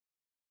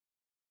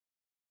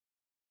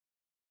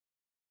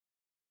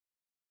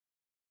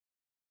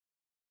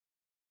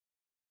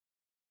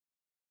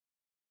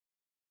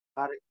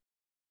හරි.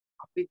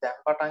 අපි දැන්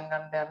පටන්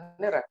ගන්න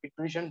යන්නේ rapid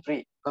revision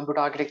 3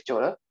 computer architecture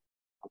වල.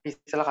 අපි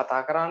ඉස්සෙල්ලා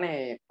කතා කරානේ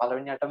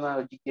පළවෙනියටම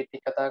GTT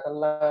කතා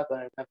කරලා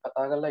kernel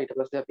කතා කරලා ඊට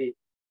පස්සේ අපි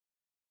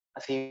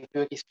CPU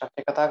එක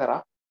structure කතා කරා.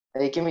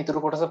 ඒකෙම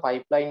ඉතුරු කොටස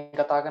pipeline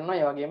කතා කරනවා.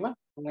 ඒ වගේම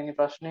තුන්වෙනි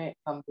ප්‍රශ්නේ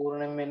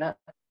සම්පූර්ණයෙන් වෙන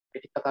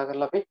ටික කතා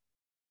කරලා අපි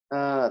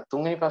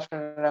තුන්වෙනි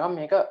ප්‍රශ්නෙට නම්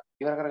මේක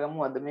ඉවර කරගමු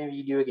අද මේ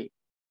වීඩියෝ එකේ.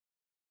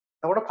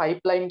 එතකොට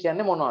pipeline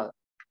කියන්නේ මොනවද?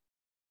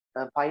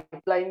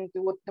 pipeline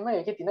කිව්වොත් තමයි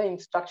ඒකේ තියෙන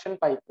instruction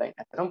pipeline.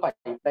 ඇත්තටම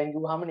pipeline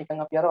කිව්වහම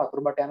නිකන් අපි අර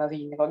වතුර බට යන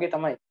සීන් එක වගේ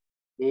තමයි.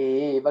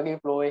 ඒ වගේ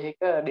flow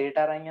එකක data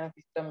අරන් යන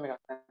system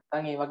එකක්.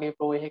 නැත්නම් ඒ වගේ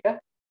flow එකක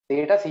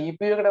data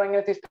CPU එකට අරන්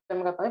යන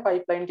system එකක් තමයි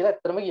pipeline කියලා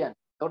ඇත්තටම කියන්නේ.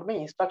 එතකොට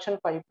මේ instruction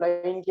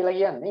pipeline කියලා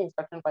කියන්නේ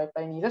instruction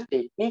pipeline is a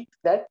technique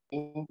that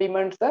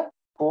implements the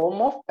form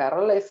of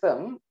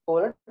parallelism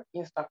called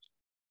instruction.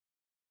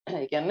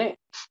 ඒ කියන්නේ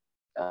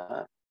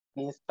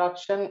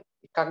instruction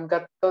එකක්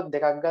ගත්තොත්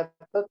දෙකක්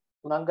ගත්තොත්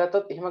තුනක්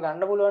ගත්තොත් එහෙම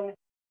ගන්න පුළුවන්.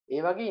 ඒ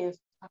වගේ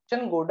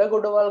instruction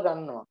ගොඩවල්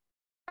ගන්නවා.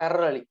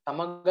 parallelly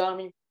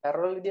සමගාමී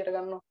parallel විදියට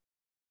ගන්නවා.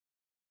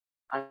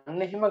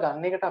 අන්න එහෙම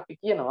ගන්න එකට අපි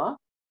කියනවා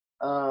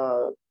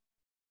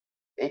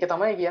ඒක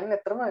තමයි කියන්නේ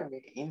අතරම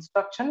මේ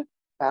instruction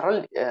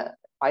parallel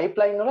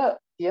pipeline වල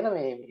තියෙන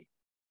මේ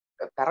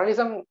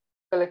parallelism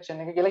collection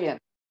එක කියලා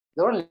කියන්නේ.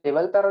 ඒතකොට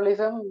level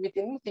parallelism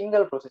within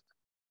single processor.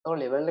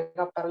 ඒතකොට level එකක්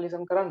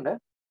parallelism කරන්න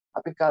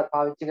අපි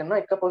පාවිච්චි කරන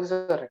එක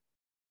processor එක.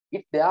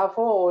 It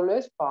therefore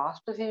always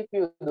faster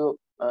CPU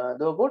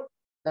though put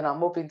the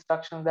number of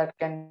instructions that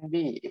can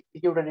be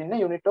executed in a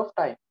unit of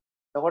time.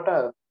 එතකොට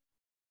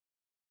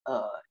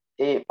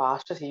ඒ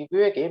faster CPU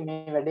එකේ මේ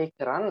වැඩේ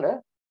කරන්න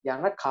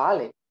යන කාල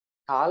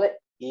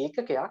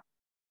ඒකකයක්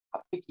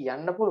අපි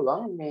කියන්න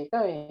පුළුවන් මේක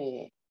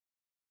මේ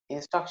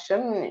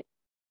instruction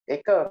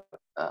එක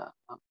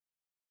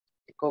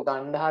එක්ක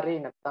ගන්න හරි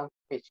නැත්නම්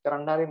fetch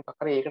කරන්න හරි මොකක්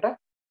හරි ඒකට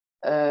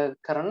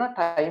කරන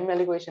time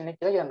allocation එක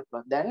කියලා කියන්න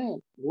පුළුවන්. Then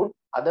would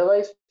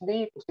otherwise be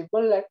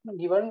possible at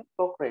given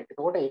clock rate.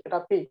 එතකොට ඒකට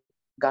අපි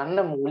ගන්න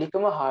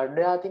මූලිකම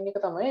hardware thing එක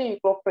තමයි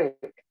clock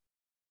rate.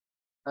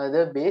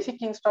 The basic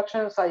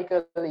instruction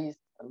cycle is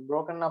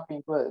broken up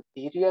into a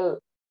serial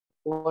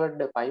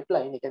called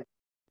pipeline.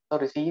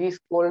 Series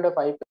called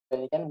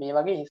pipeline. මේ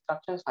වගේ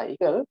instruction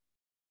cycle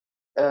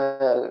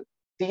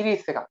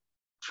series එකක්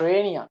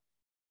ශ්‍රේණියක්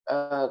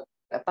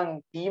නැත්නම්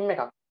team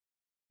එකක්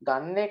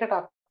ගන්න එකට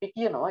අපි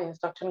කියනවා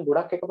instruction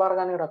ගොඩක් එකපාර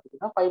ගන්න එකට අපි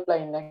කියනවා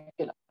pipeline එක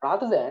කියලා.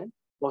 Rather than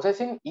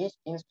processing each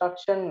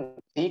instruction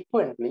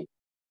sequentially,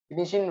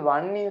 finishing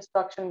one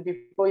instruction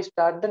before you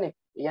start the next.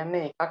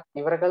 කියන්නේ එකක්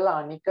ඉවර කරලා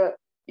අනික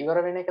ඉවර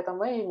වෙන එක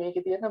තමයි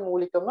මේකේ තියෙන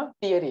මූලිකම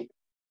theory.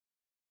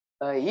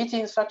 Each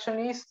instruction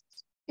is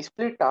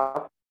split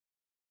up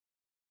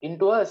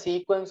into a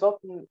sequence of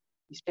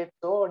steps,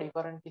 so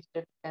different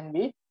steps can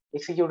be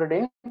executed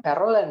in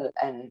parallel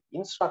and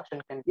instruction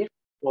can be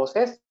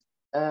processed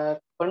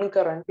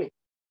concurrently.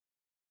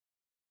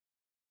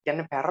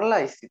 කියන්නේ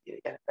parallelize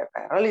විදියට කියන්නේ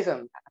parallelism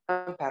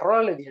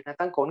parallel විදියට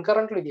නැත්නම්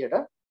concurrent විදියට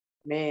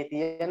මේ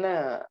තියෙන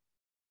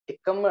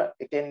එකම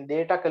කියන්නේ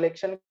data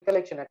collection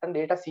නැත්නම්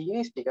data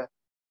series ටික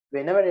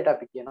වෙන වැඩට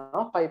අපි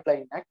කියනවා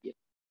pipeline එකක් කියලා.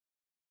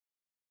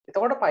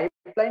 එතකොට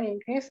pipeline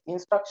increase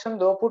instruction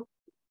throughput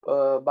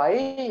by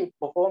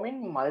performing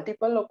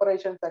multiple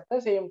operations at the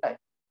same time.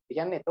 ඒ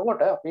කියන්නේ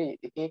එතකොට අපි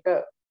එක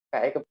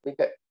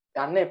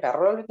යන්නේ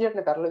parallel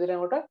විදියටනේ parallel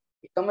විදියට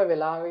එකම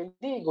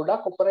වෙලාවෙදී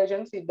ගොඩක්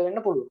operations සිද්ධ වෙන්න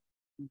පුළුවන්.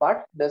 But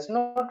does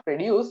not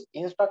reduce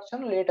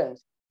instruction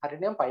latency.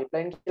 හරියටම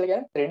pipeline කියලා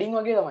කියන්නේ threading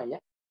වගේ තමයි.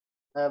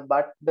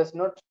 But does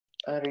not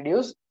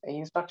reduce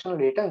instruction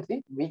latency,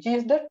 which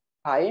is the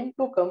time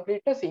to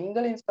complete a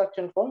single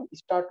instruction from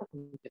start to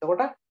finish.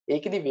 එතකොට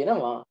ඒකෙදි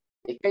වෙනවා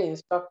එක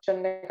instruction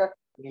එකක්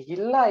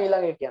ගිහිල්ලා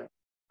ඊළඟට කියන්නේ.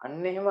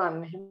 අන්න එහෙම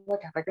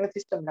කැරකෙන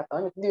system එකක්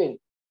තමයි මෙතනදි වෙන්නේ.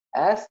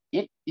 As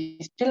it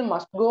still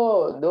must go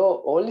though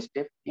all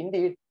steps,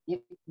 indeed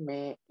it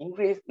may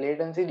increase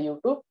latency due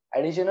to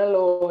additional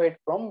overhead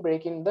from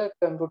breaking the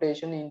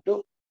computation into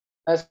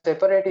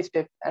separate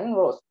steps and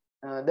rows.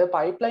 The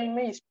pipeline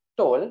may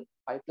stall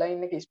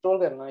pipeline එක install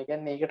කරනවා. ඒ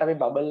කියන්නේ ඒකට අපි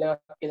bubble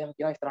එකක් කියලා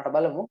කියනවා ඉස්සරහට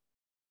බලමු.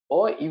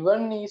 Or even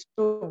needs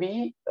to be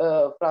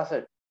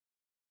flustered.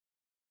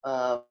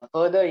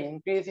 Further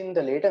increase in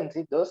the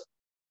latency, thus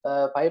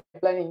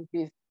pipeline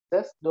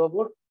increases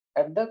throughput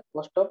at the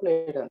cost of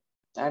latency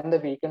and the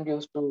frequent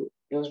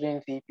used in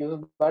CPU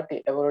but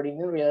avoided in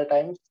real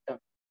time system.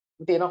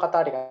 තියෙන කතා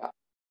ටික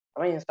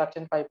තමයි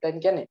instruction pipeline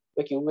කියන්නේ.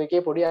 ඔය කිව් එකේ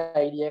පොඩි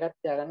idea එකක්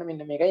තියාගන්න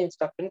මෙන්න මේකයි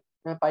instruction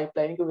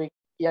pipeline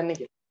කියන්නේ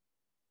කියලා.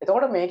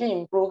 එතකොට මේක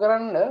improve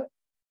කරන්න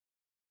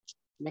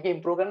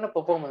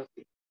performance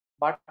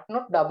but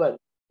not double.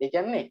 ඒ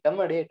කියන්නේ එකම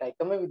data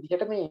එකම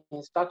විදිහට මේ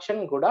instruction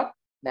ගොඩක්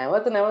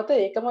නැවත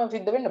ඒකම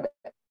සිද්ධ වෙන්න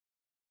බෑ.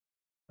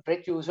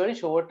 Fetch usually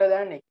shorter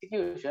than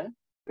execution,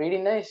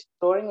 reading and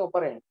storing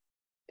operand.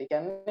 ඒ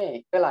කියන්නේ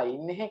එක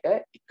line එකක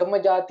එකම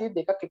જાතිය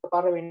දෙකක්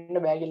එකපාර වෙන්න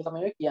බෑ කියලා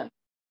තමයි ඔය කියන්නේ.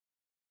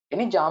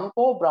 Any jump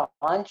or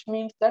branch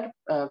means that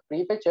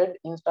prefetched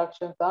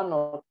instructions are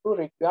not to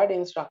required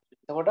instructions.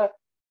 එතකොට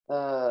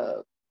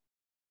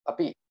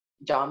අපි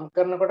jump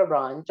කරනකොට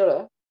branch වල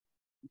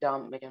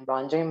ජම් එකෙන්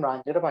බ්‍රාන්ච් එකෙන්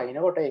බ්‍රාන්ච් එකට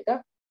පයින්නකොට ඒක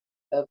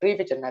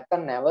ප්‍රීෆෙචර්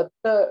නැත්තම්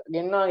නැවත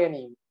ගෙන්වා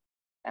ගැනීම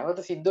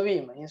නැවත සිද්ධ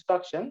වීම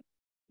ඉන්ස්ට්‍රක්ෂන්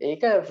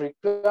ඒක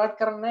රික්වයර්ඩ්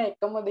කරන්නේ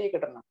එකම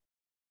දෙයකට නම්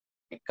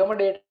එකම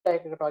ඩේටා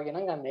එකකට වගේ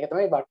නම් ගන්න. ඒක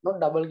තමයි but not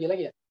double කියලා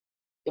කියන්නේ.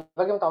 ඒ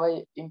වගේම තව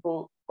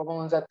improve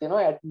performance එකක්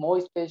තියෙනවා add more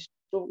stage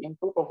to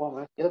improve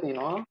performance කියලා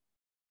තියෙනවා.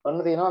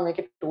 ඔන්න තියෙනවා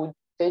මේකේ two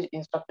stage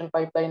instruction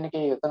pipeline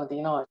එකේ උතන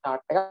තියෙනවා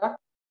chart එකක්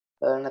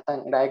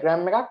නැත්නම්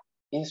diagram එකක්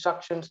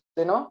instructions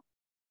දෙනවා.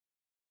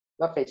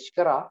 ඒක fetch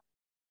කරා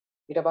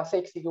ඊට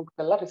පස්සේ execute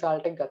කරලා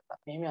result එක ගත්තා.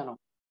 මෙහෙම යනවා.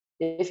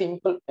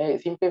 ඒ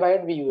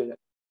simplified view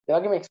එක. ඒ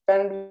වගේම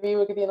expand view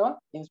එකේ තියෙනවා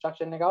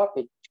instruction එකව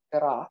fetch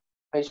කරා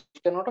fetch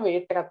කරනකොට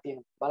wait එකක්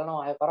තියෙනවා. බලනවා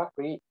ආයෙ පාරක්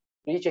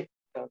recheck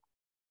කරලා.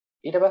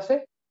 ඊට පස්සේ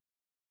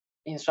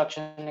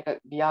instruction එක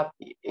ගියා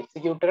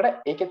execute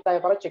එකට ඒකෙත්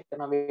ආයෙ පාරක් check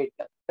කරනවා wait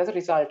කරලා. ඊට පස්සේ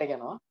result එක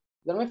යනවා.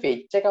 ඊට මේ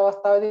fetch එක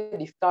අවස්ථාවේදී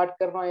discard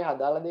කරනවා ඒ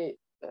හදාලා දේ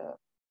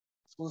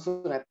සුසු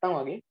නැත්තම්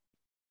වගේ.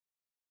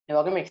 ඒ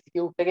වගේම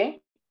execute එකෙන්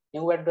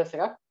new address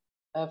එකක්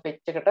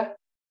fetch එකට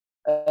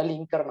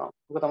link කරනවා.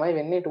 ඒක තමයි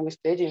වෙන්නේ two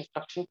stage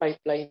instruction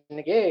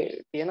pipeline එකේ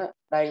තියෙන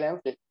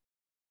diagram එක.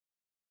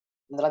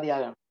 ඉඳලා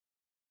තියාගන්න.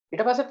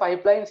 ඊට පස්සේ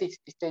pipeline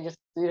 6 stages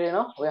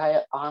තියෙනවා. ඔය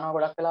 6 අහනවා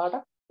ගොඩක්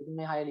වෙලාවට. ඉතින්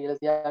මේ 6 ලියලා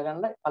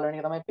තියාගන්න. පළවෙනි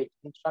එක තමයි fetch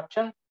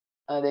instruction,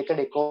 දෙක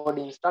decode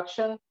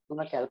instruction,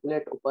 තුන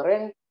calculate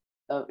operand,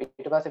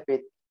 ඊට පස්සේ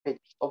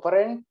fetch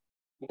operand,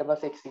 ඊට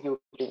පස්සේ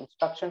execute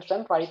instructions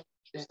and write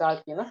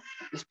result කියන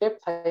step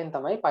 6න්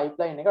තමයි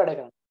pipeline එක වැඩ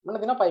කරන්නේ.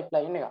 මොන දින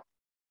pipeline එක.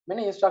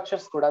 මෙන්න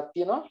instructions ගොඩක්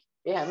තියෙනවා.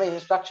 ඒ හැම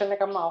instruction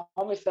එකක්ම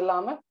ආවම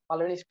ඉස්සෙල්ලාම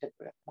පළවෙනි step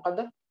එක.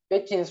 මොකද්ද?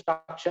 fetch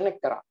instruction එක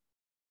කරා.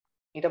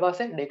 ඊට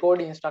පස්සේ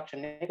decode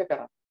instruction එක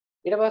කරා.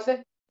 ඊට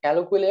පස්සේ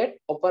calculate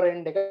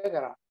operand එක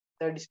කරා.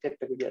 third step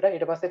එක විදියට.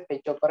 ඊට පස්සේ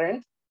fetch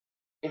operand,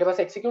 ඊට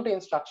පස්සේ execute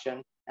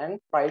instruction and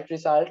write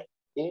result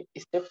A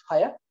step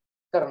 6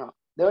 කරනවා.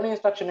 දෙවෙනි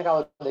instruction එක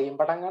આવත් දෙකෙන්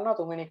පටන් ගන්නවා,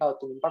 තුන්වෙනි එක આવත්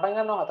තුنين පටන්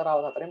ගන්නවා, හතර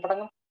આવත් හතරෙන් පටන්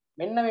ගන්නවා.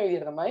 මෙන්න මේ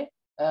විදිහට තමයි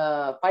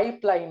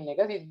pipeline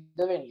එක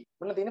සිද්ධ වෙන්නේ.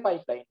 මොන තියෙන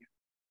pipeline එක.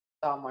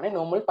 සාමාන්‍ය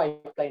normal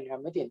pipeline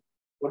එකක් මේ තියෙන්නේ.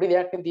 පොඩි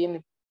දෙයක්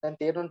තියෙන්නේ. දැන්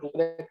තේරෙන රුප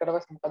දෙකකට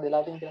පස්සේ මොකද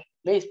වෙලා තියෙන්නේ කියලා.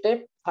 මේ step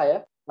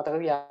 6 මතක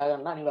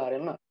තියාගන්න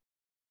අනිවාර්යෙන්ම.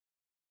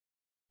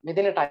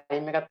 මෙතන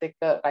time එකත්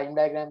එක්ක time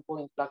diagram for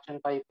instruction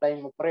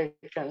pipeline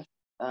operations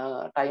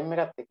time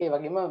එකත් එක්ක ඒ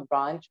වගේම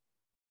branch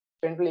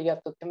friendly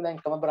ගත්තොත් එimhe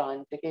දැන් එකම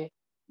branch එකේ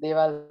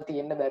දේවල්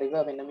තියෙන්න බැරිව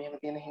මෙන්න මෙහෙම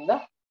තියෙන හින්දා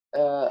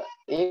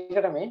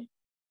ඒකට මේ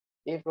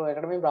ඒ flow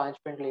එකට මේ branch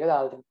friendly එක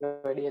දාලා තියෙනවා.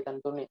 වැඩි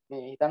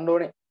හිතන්න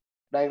ඕනේ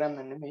diagram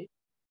ගන්න මේ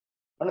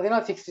ඔන්න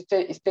දෙනවා 6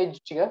 stage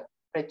එක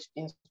fetch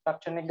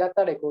instruction එක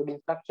ගත්තා decode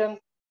instruction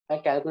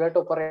calculate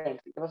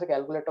operands ඊට පස්සේ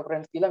calculate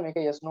operands කියලා මේක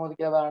yes no ද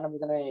කියලා බලන්න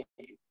මෙතන මේ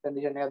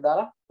condition එකක්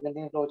දාලා දැන්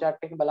තියෙන flow chart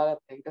එක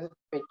බලාගත්තා ඊට පස්සේ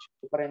fetch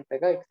operand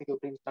එක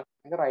execute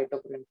instruction එක write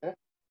operand එක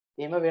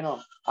එහෙම වෙනවා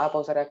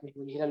ආපහු සැරයක්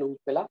මෙහෙම ගිහිලා loop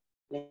වෙලා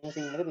මේ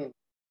scene එක තියෙනවා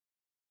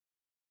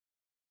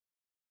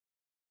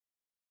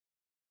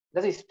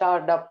ඊට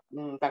start up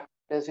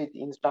factors with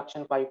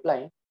instruction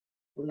pipeline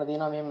උන්න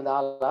තියෙනවා මෙහෙම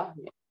දාලා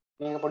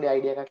මේක පොඩි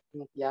idea එකක්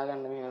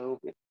තියාගන්න මේ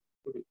රූපේ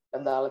පොඩි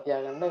දාලා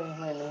තියාගන්න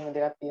මෙහෙම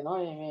දෙකක්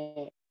තියෙනවා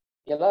මේ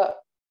කියලා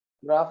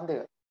graph දෙක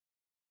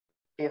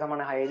k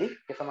සමාන 6 දී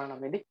k සමාන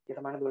 9 දී k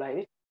සමාන 12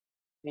 දී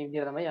මේ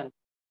විදිහට තමයි යන්නේ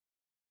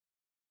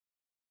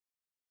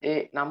ඒ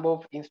number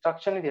of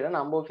instruction විදිහට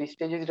number of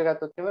stages විදිහට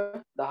ගත්තොත් එම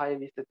 10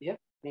 20 30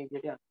 මේ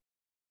විදිහට යනවා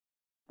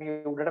මේක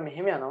උඩට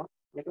මෙහෙම යනවා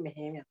මේක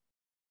මෙහෙම යනවා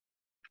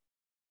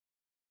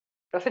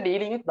ඊට පස්සේ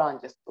dealing with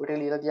branches ඔය ටික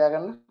ලියලා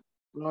තියාගන්න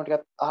මොනවා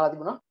ටිකක් අහලා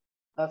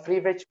තිබුණා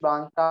free fetch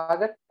branch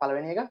target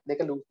පළවෙනි එක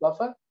දෙක loop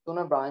buffer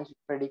තුන branch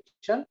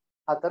prediction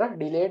හතර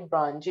delayed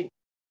branching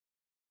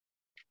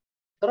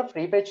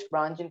free fetch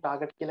branching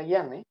target කියලා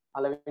කියන්නේ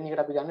පළවෙනි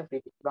එකට අපි ගන්න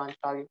free fetch branch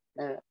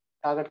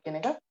target කියන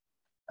එක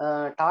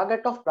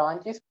target of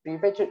branch is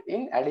prefetched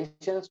in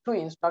additions to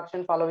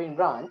instruction following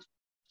branch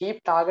keep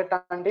target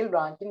until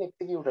branching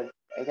executed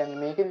ඒ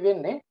කියන්නේ මේකෙදි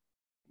වෙන්නේ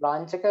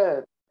branch එක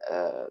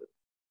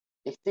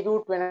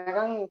execute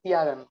වෙනකන්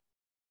තියාගන්න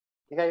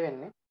ඒකයි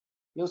වෙන්නේ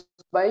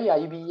used by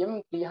IBM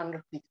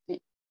 360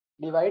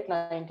 divide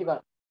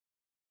 91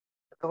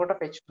 එතකොට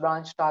fetch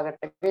branch target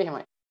එක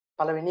එහෙමයි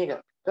පළවෙනි එක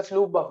ඊට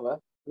loop buffer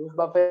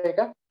එක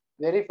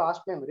very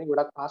fast memory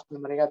ගොඩක් fast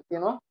memory එකක්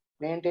තියෙනවා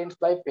maintains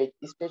by fetch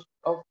stage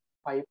of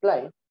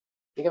pipeline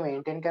එක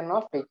maintain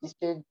කරනවා fetch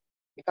stage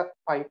එකක්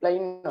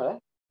pipeline වල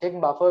check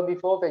buffer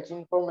before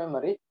fetching from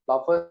memory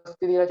buffers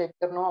කියලා check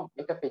කරනවා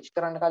ඒක fetch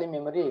කරන්න කලින්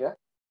memory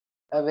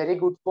එක very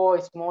good for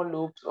small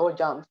loops or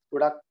jumps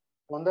ගොඩක්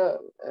හොඳ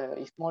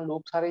small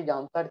loops හරි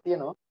jumps හරි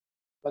තියෙනවා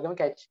වගේම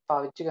catch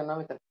පාවිච්චි කරනවා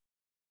විතර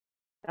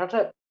ඊට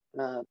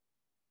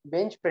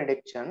bench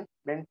prediction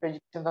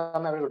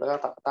තමයි අපි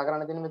ගොඩක් කතා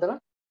කරන්න තියෙන මෙතන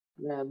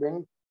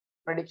bench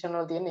prediction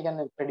වල තියෙන ඒ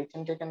කියන්නේ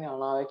prediction කියන්නේ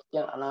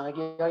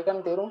අනාවැකිය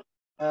කියන්නේ තේරුම්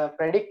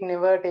predict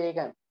never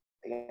taken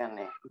ඒ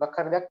කියන්නේ මොකක්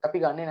හරි දෙයක්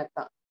අපි ගන්නෙ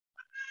නැත්තම්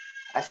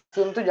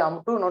assume to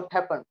jump to not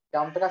happen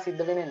jump එක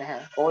සිද්ධ වෙන්නේ නැහැ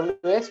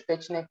always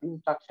fetch next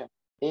instruction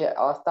ඒ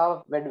අවස්ථාව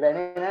වෙන්නේ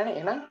නැහැනේ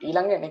එහෙනම්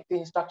ඊළඟ next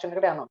instruction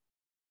එකට යනවා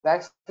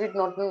backstreet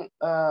not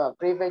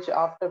prefetch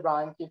after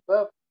branch if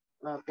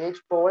page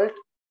fault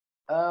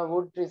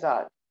would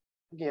result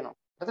කියනවා.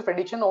 ඊට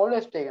prediction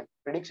always taken.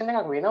 prediction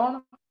එකක්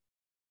වෙනවනේ.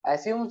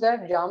 assumes that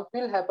jump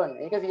will happen.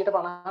 ඒක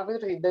 150ක්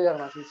විතර සිද්ධ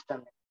කරනවා system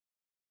එක.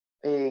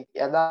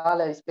 ඒ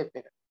අදාළ step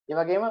එක. ඒ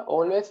වගේම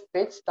always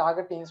fetch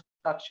target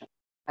instruction.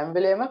 හැම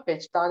වෙලේම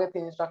fetch target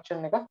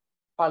instruction එක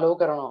follow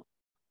කරනවා.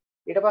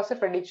 ඊට පස්සේ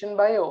prediction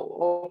by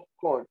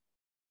opcode.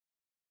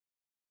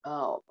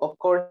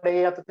 opcode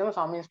එකේ ගත්තොත් එම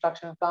some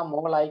instructions are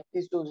more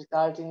likely to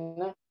result in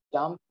a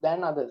jump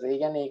than others. ඒ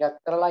කියන්නේ ඒකත්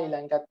කරලා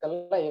ඊළඟටත්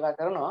කරලා ඒවා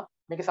කරනවා.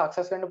 මේකේ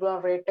success වෙන්න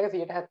පුළුවන් rate එක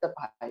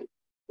 75යි.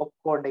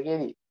 opcode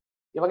එකේදී.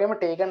 ඒ වගේම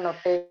taken not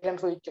taken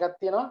switch එකක්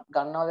තියෙනවා.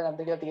 ගන්නවද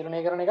නැද්ද කියලා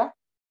තීරණය කරන එක.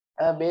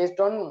 based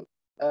on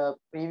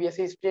previous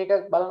history එක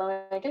බලනවා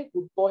එකේ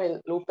good for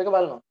health loop එක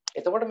බලනවා.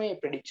 එතකොට මේ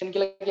prediction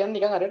කියලා කියන්නේ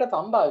නිකන් හරියට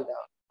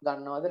සම්භාවිතාව.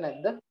 ගන්නවද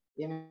නැද්ද?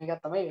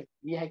 මේක තමයි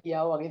විය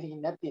හැකියාව වගේ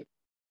තියෙනක් තියෙනවා.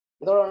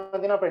 එතකොට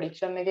ඔන්න තියෙනවා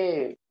prediction එකේ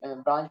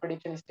branch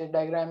prediction state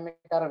diagram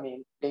එක අර මේ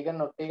taken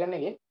not taken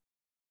එකේ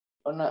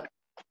ඔන්න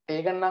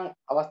taken නම්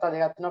අවස්ථා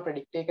දෙකක් තියෙනවා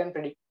predict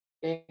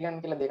taken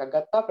කියලා දෙකක්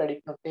ගත්තා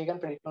predict not taken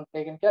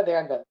කියලා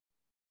දෙකක් ගත්තා.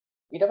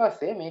 ඊට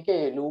පස්සේ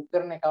මේකේ loop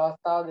කරන එක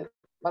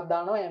අවස්ථාවක්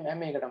දානවා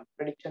හැම එකටම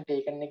prediction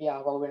taken එකේ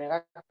ආපහු වෙන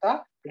එකක් සහ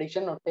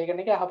prediction not taken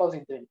එකේ ආපහු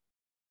සිද්ධ වෙන්නේ.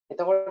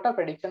 එතකොට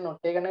prediction not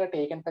taken එක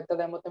taken පැත්ත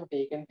දැම්මොත් එම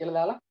taken කියලා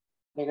දාලා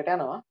මේකට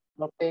යනවා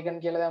not taken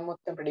කියලා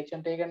දැම්මොත් එම prediction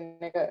taken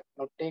එක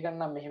not taken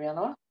නම් මෙහෙම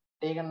යනවා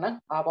taken නම්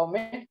ආපහු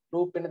මේ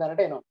loop වෙන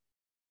තැනට එනවා.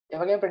 ඒ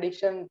වගේම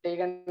prediction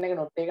taken එක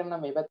not taken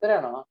නම් මේ පැත්තට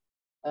යනවා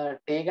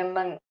taken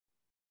නම්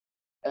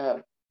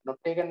not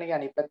taken එක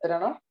අනිත් පැත්තට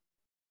යනවා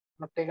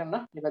not taken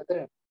නම් මේ පැත්තට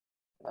යනවා.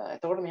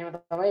 එතකොට මෙහෙම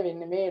තමයි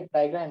වෙන්නේ මේ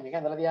ඩයග්‍රෑම් එක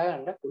ඇඳලා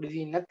තියාගන්න පොඩි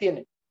සීන් එකක්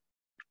තියෙනවා.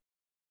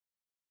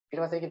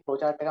 ඊට පස්සේ ඒකේ ෆ්ලෝ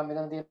chart එකක්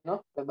මෙතන තියෙනවා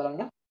ඔය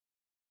බලන්න.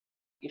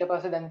 ඊට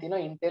පස්සේ දැන්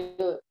තියෙනවා Intel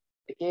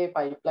එකේ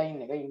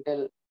pipeline එක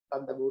Intel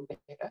motherboard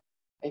එක.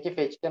 ඒකේ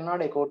fetch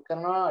කරනවා decode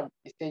කරනවා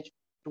stage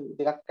 2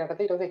 දෙකක්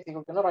යටතේ ඊට පස්සේ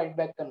execute කරනවා write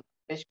back කරනවා.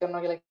 fetch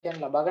කරනවා කියලා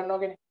කියන්නේ ලබා ගන්නවා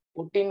කියන්නේ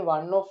put in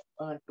one of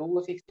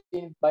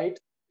 216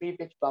 bytes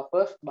pre-fetch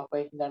buffers buffer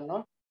එක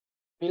ගන්නවා.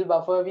 fill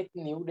buffer with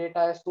new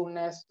data as soon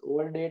as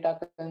old data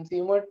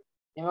consumed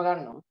එම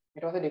ගන්නවා.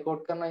 ඊට පස්සේ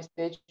decode කරන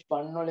stage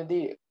 1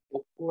 වලදී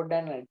opcode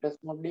and address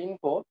mode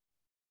info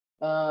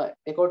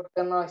decode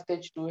කරන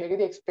stage 2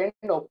 එකේදී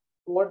expand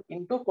opcode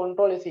into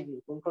control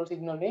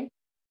signal වලින්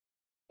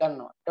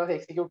ගන්නවා. ඊට පස්සේ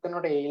execute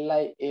කරනකොට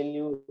ALI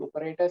ALU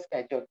operators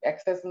catch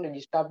access and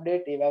register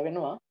update ඒවා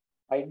වෙනවා.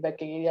 write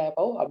back එකේදී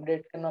ආපහු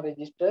update කරන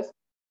registers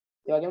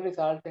ඒ වගේම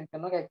result send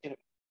කරනවා catch එක.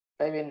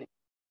 ඒකයි වෙන්නේ.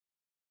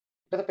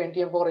 ඊට පස්සේ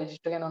Pentium 4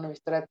 register ගැන ඔන්න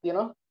විස්තරයක්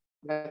තියෙනවා.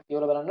 ඒක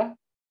කියවලා බලන්න.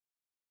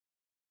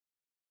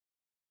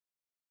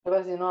 ඊට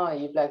පස්සේ එනවා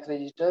e-flags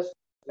registers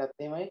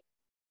ඒකත් එහෙමයි.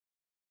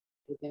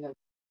 ඉතින්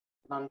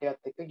නම්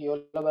ටිකත් එක්ක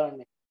කියවලා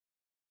බලන්න.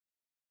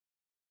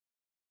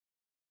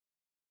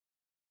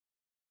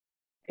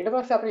 ඊට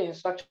පස්සේ අපිට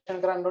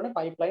ඉන්ස්ට්‍රක්ෂන් කරන්න ඕනේ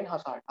pipeline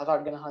hazard.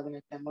 hazard ගැන හදින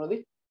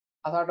හැමෝලදී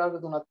hazard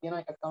වර්ග තුනක්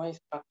තියෙනවා. එකක් තමයි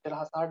structural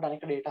hazard,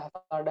 අනික data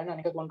hazard,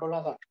 අනික control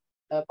hazard.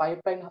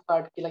 pipeline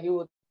hazard කියලා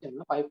කිව්වොත්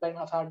pipeline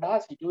hazard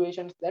are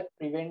situations that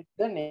prevent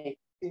the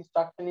next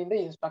instruction in the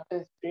instruction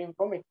stream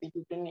from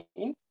executing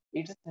in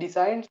its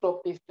designed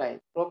clock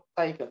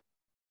cycle.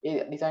 A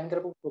design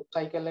කරපු clock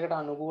cycle එකට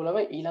අනුකූලව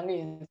ඊළඟ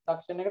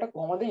instruction එකට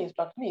කොහොමද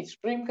instruction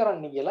stream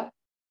කරන්න කියලා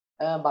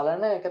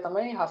බලන එක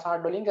තමයි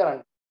hazard වලින්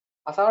කරන්නේ.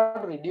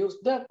 hazard reduce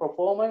the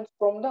performance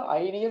from the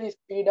ideal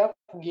speed up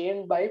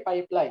gained by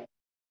pipeline.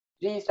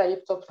 Three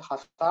types of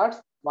hazards.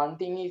 First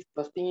thing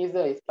is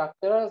the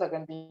structural,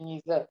 second thing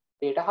is the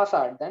data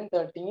hazard, then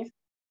third thing is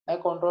a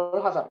control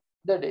hazard.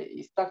 The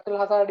structural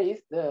hazard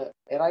is the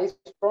arise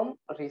from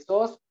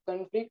resource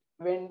conflict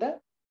when the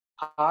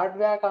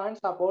hardware can't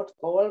support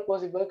all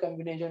possible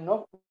combination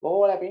of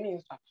overlapping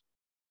instructions.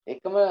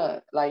 එකම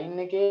line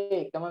එකේ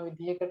එකම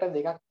විදිහකට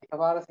දෙකක්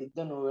එකපාර සිද්ධ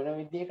නොවන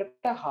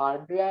විදිහකට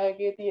hardware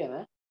එකේ තියෙන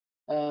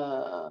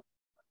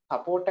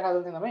support එක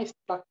හදලා තමයි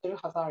structural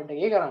hazard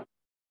එකේ කරන්නේ.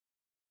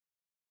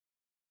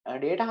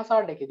 data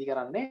hazard එකේදී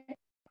කරන්නේ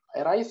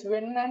arise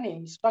when an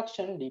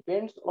instruction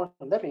depends on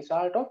the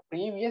result of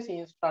previous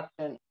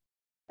instruction.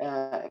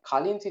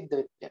 කලින් සිද්ධ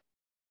වෙච්ච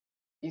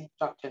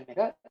instruction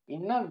එක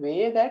in a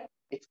way that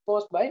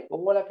exposed by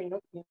overlapping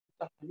of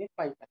instruction in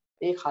pipeline.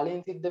 ඒ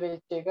කලින් සිද්ධ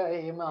වෙච්ච එක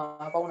එහෙම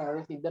ආපහු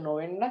නැවත සිද්ධ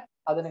නොවෙන්න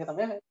හදන එක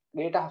තමයි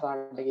data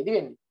hazard එකේදී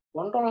වෙන්නේ.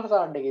 control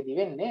hazard එකේදී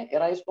වෙන්නේ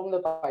arise from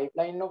the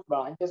pipeline of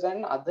branches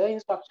and other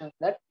instructions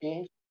that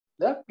change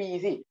the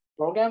PC.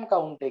 program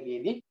count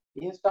එකේදී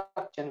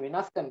instruction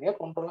වෙනස් කරන එක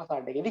control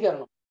hazard එකේදී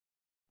කරනවා.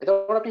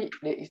 එතකොට අපි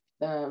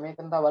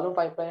මේකෙන් තව බලමු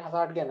pipeline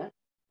hazard ගැන.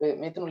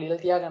 මේතුණු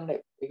ලියලා තියාගන්න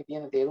ඒකේ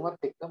තියෙන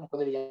තේරුමත් එක්ක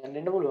මොකද ලියන්න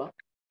දෙන්න පුළුවන්.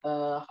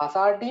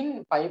 hazard in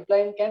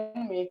pipeline can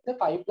make the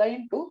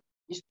pipeline to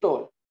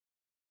stall.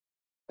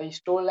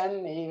 stall and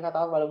මේ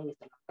කතාව බලමු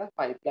ඉස්සරහට.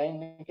 pipeline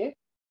එකේ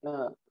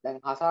දැන්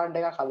hazard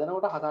එකක්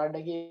හදනකොට hazard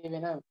එකේ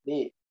වෙන දේ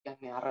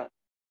කියන්නේ අර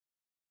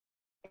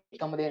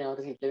එකම දේ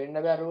නැවත සිද්ධ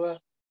වෙන්න බැරුව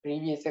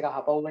previous එක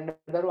හපව වෙන්න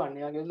බැරුව අන්න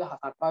ඒ වගේ විදිහට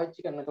hazard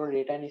පාවිච්චි කරනකොට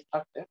data and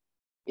structure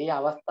ඒ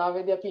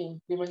අවස්ථාවේදී අපි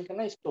implement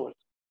කරන stall.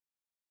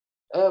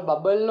 A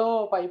bubble law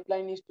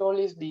pipeline stall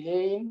is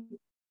delay in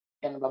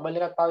කියන්නේ බබල්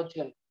එකක් පාවිච්චි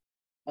කරනවා.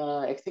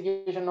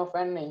 Execution of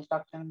an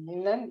instruction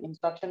in an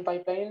instruction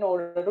pipeline in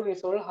order to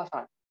resolve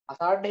hazard.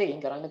 hazard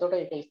එකකින් කරන්නේ එතකොට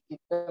ඒක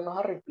skip කරනවා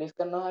හරි replace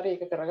කරනවා හරි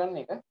ඒක කරගන්න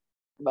එක.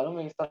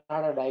 බලමු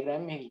ඉස්සරහට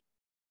diagram එකකින්.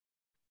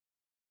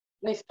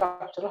 The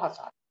structural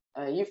hazard.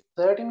 If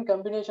certain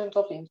combinations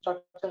of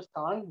instructions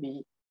can't be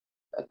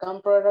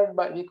completed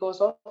by because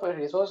of a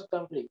resource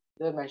conflict,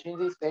 the machine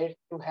is said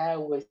to have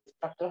a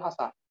structural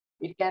hazard.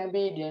 It can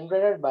be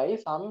generated by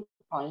some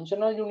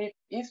functional unit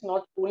is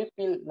not fully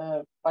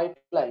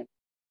pipeline.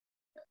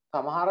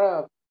 සමහර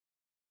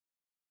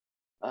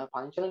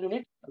functional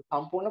unit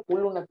සම්පූර්ණ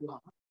full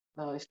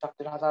නැතුවම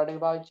structural hazard එක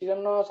පාවිච්චි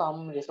කරනවා.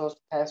 Some resource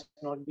has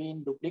not been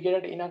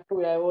duplicated enough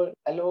to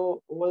allow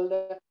all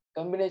the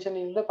combination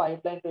in the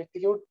pipeline to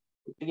execute.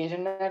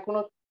 Duplication එකක්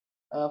වුණොත්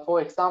for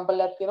example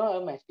එකක්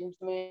තියෙනවා machines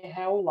may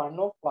have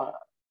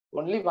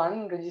only one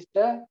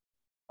register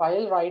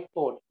file write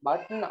code,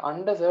 but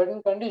under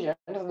certain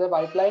conditions the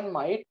pipeline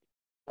might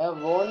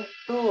want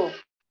to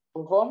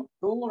perform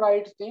 2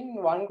 writes in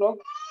one clock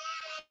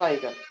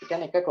cycle. ඒ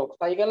කියන්නේ එක clock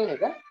cycle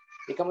එක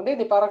එකම දේ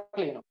දෙපාරක්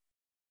ලියනවා.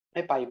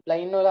 මේ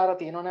pipeline වල අර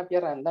තියෙනවනේ අපි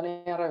අර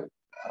ඇඳනේ අර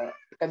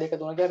 1 2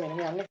 3 කියලා මෙන්න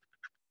මේ යන්නේ.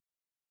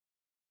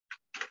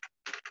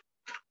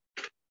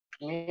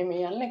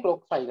 මේ යන්නේ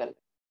clock cycle.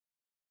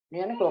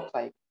 මේ යන්නේ clock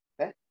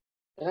cycle.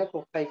 එහෙනම්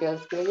clock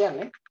cycles කියලා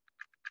කියන්නේ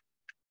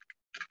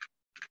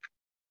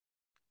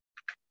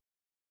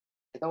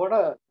එතකොට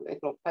ඒ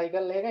clock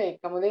cycle එක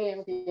එකම දේ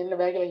එහෙම තියෙන්න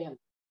බෑ කියලා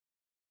කියන්නේ.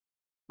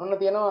 මොන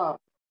තියෙනවා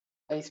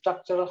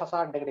structural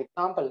hazard එකට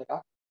example එකක්.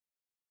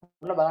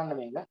 මොන බලන්න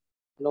මේක.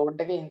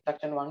 load එකේ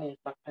instruction 1,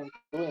 instruction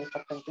 2,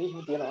 instruction 3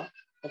 එහෙම තියෙනවා.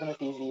 එතන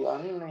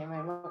TC1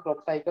 එහෙම clock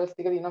cycles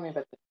ටික තියෙනවා මේ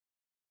පැත්තේ.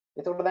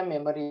 එතකොට දැන්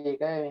memory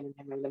එක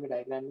මෙන්න මේ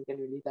diagram එකෙන්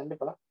විදිහට ගන්න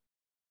බලන්න.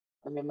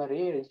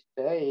 memory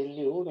register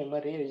ALU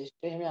memory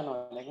register එහෙම යනවා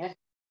දැන් ඈ.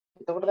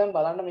 එතකොට දැන්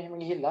බලන්න මෙහෙම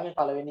ගිහිල්ලා මේ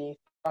පළවෙනි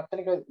instruction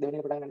එක දෙවෙනි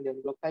එක පටන්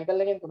ගන්න clock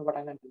cycle එකෙන් තුන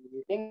පටන්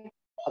ගන්න ඉතින්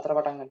හතර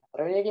පටන් ගන්න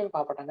හතරවෙනි එකෙන්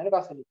පහ පටන් ගන්න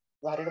පස්වෙනි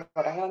හරියට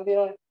පටන් ගන්න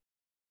තියෙනවානේ.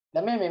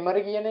 දැන් මේ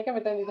memory කියන එක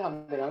මෙතනදී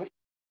හම්බ වෙනවා.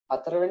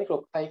 හතරවෙනි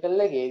clock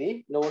cycle එකේදී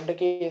load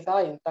එකේ සහ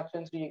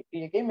instruction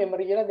tree එකේ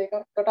memory කියලා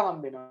දෙකකට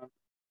හම්බ වෙනවා.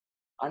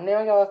 අන්න ඒ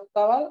වගේ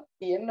අවස්ථාවල්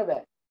තියෙන්න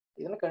බෑ.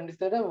 ඉතින්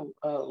consider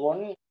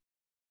one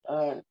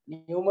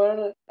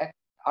numeral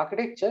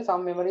architecture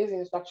some memories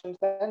instructions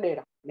and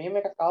data. මෙහෙම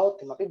එකක් ආවොත්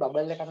අපි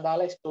bubble එකක්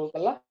දාලා store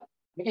කරලා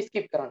මේක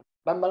skip කරන්න.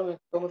 දැන් බලමු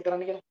කොහොමද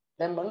කරන්න කියලා.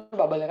 දැන් මම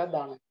bubble එකක්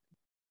දානවා.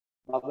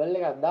 bubble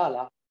එකක්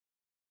දාලා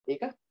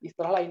ඒක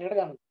ඉස්සරහා line එකට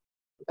ගන්නවා.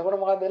 එතකොට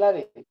මොකක්ද වෙලා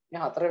තියෙන්නේ?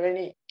 මේ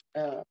හතරවෙනි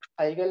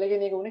cycle එකේ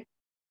නේක උනේ.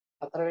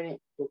 හතරවෙනි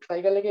clock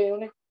cycle එකේ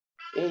උනේ.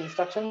 ඒ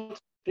instruction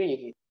tree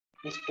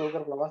එකේ store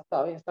කරපු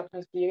අවස්ථාවේ instruction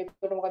tree එකේ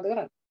එතකොට මොකද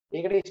කරන්නේ?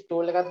 ඒකට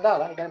stall එකක්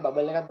දාලා, ඒ කියන්නේ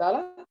bubble එකක්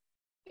දාලා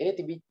ඒ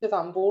තිබිච්ච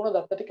සම්පූර්ණ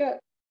දත්ත ටික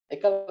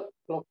එක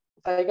clock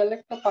cycle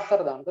එකට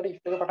පස්සට දානවා. එතකොට if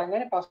එක පටන්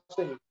ගන්නේ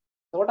පස්වෙනි.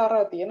 එතකොට අර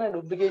තියෙන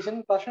duplication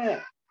ප්‍රශ්නේ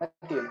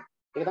නැති වෙනවා.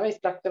 ඒක තමයි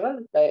structural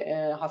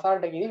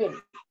hazard එකේදී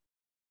වෙන්නේ.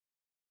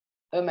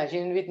 A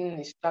machine with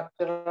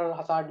structural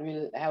hazard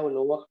will have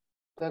lower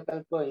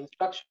circle per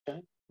instruction,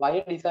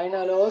 while design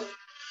allows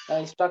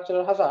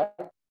structural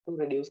hazard to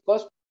reduce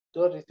cost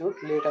to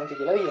reduce latency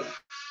කියලා කියනවා.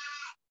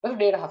 That's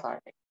data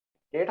hazard.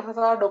 Data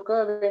hazard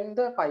occur when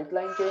the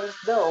pipeline changes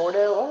the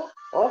order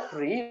of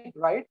read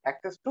write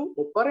access to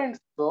operands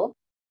so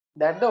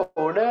that the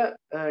order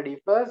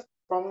differs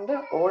from the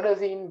order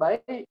seen by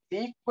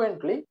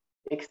sequentially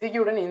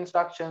executed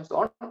instructions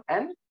on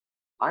an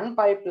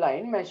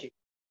unpipelined machine.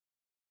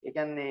 ඒ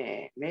කියන්නේ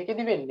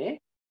මේකෙදි වෙන්නේ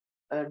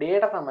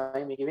data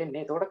තමයි මේකෙ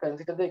වෙන්නේ. එතකොට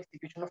consider the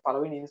execution of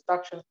following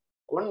instructions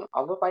on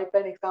our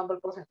pipeline example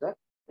processor.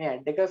 මේ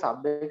add එක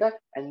sub එක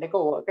and එක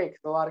o එක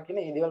xor කියන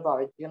මේ දේවල්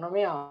පාවිච්චි කරනවා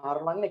මේ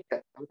r1 එක.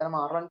 අපිටම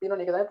r1 තියෙනවා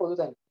ඒක තමයි පොදු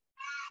තැන.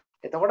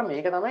 එතකොට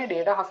මේක තමයි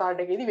data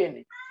hazard එකේදී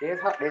වෙන්නේ.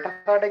 data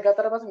hazard එක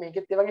ගත්තට පස්සේ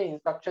මේකෙත් ඒ වගේ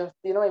instructions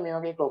තියෙනවා. මේ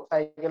වගේ clock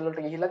cycle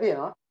වලට ගිහිල්ලා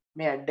තියෙනවා.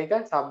 මේ add එක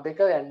sub එක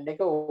and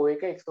එක o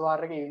එක xor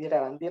එක මේ විදිහට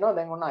අරන් තියෙනවා.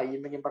 දැන් ඔන්න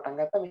im එකෙන්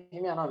පටන් ගත්තා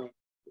මෙහෙම යනවා මේ.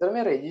 එතකොට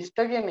මේ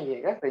register කියන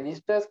එක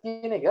registers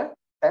කියන එක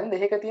දැන්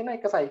දෙකක තියෙන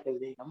එක cycle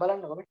එකක්.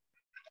 බලන්නකො මේ.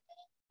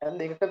 දැන්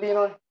දෙකක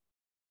තියෙනවානේ.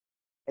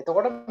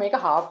 එතකොට මේක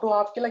half to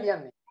half කියලා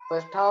කියන්නේ.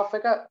 first half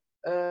එක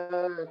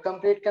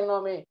complete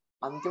කරනවා මේ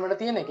අන්තිමට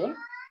තියෙන එකෙන්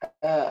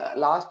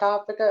last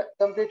half එක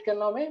complete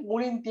කරනවා මේ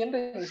මුලින් තියෙන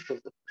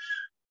registers.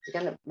 ඒ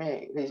කියන්නේ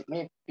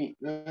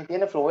මේ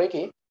තියෙන flow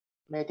එකේ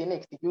මේ තියෙන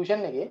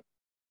execution එකේ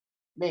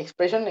මේ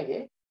expression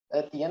එකේ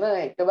තියෙන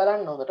එක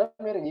බලන්න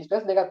හොඳට මේ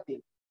registers දෙකක්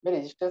තියෙනවා. මේ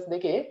registers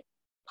දෙකේ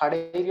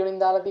කඩේ වලින්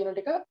දාලා තියෙන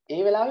ටික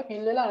ඒ වෙලාවේ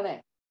fill වෙලා නැහැ.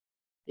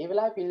 ඒ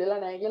වෙලාවේ fill වෙලා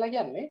නැහැ කියලා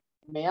කියන්නේ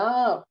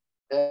මෙයා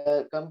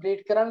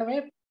complete කරන්න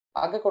මේ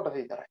අග කොටස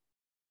විතරයි.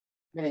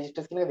 මේ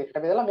registers කියන එක දෙකට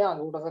බෙදලා මෙයා අග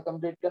කොටස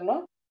complete කරනවා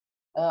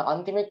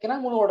අන්තිම එක්කෙනා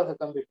මුළු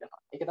කොටස complete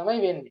කරනවා. ඒක තමයි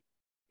වෙන්නේ.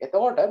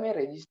 එතකොට මේ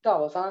register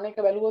අවසාන එක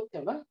බැලුවොත්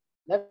එම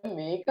දැන්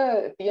මේක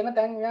තියෙන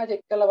තැන් මෙයා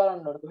check කරලා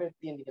බලන්න ඕනේ කොහෙද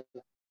තියෙන්නේ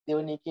කියලා.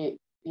 දෙවෙනි එකේ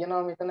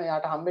තියෙනවා මෙතන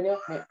යාට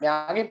හම්බෙනවා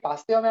මෙයාගෙන්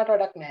පස්සේව මෙයාට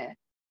වැඩක් නැහැ.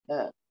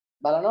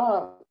 බලනවා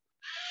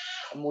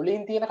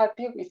මුලින් තියෙන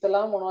කට්ටිය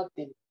ඉස්සලාම මොනවද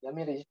තියෙන්නේ. දැන්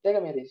මේ register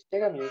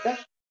එක මේක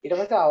ඊට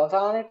පස්සේ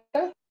අවසානයේට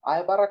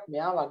ආය පාරක්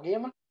මෙයා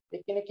වගේම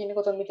එක්කෙනෙක් ඉන්නේ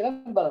කොතනද කියලා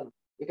බලනවා.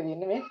 ඒක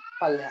දින්නේ මේ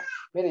පල්ලෙහා.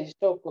 මේ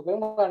රෙජිස්ටර් ඔක්කොම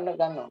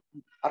ගන්නවා.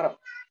 අර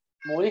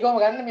මූලිකවම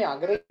ගන්න මේ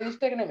අග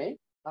රෙජිස්ටර් එක නෙමෙයි.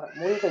 අර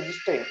මූලික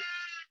රෙජිස්ටර් එක.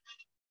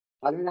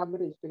 පළවෙනි හම්බ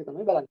රෙජිස්ටර් එක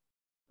තමයි බලන්නේ.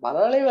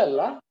 බලලා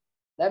ඉවරලා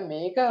දැන්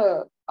මේක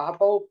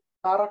ආපහු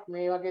පාරක්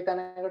මේ වගේ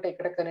තැනකට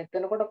එකට කනෙක්ට්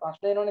වෙනකොට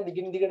ප්‍රශ්න එනවනේ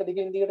දිගින්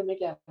දිගට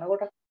මේක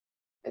යනකොට.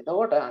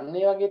 එතකොට අන්න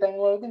ඒ වගේ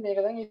තැන්වලදී මේක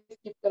දැන්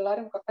ස්කිප් කරලා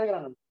හරි මොකක් හරි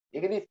කරන්න ඕනේ.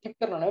 ඒකදී ස්කිප්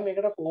කරනවා නෙවෙයි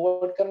මේකට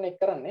ෆෝවර්ඩ් කරන එක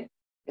කරන්නේ.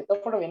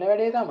 එතකොට වෙන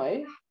වැඩේ තමයි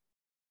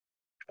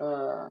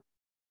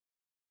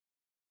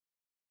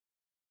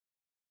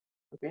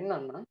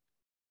පෙන්නන්න.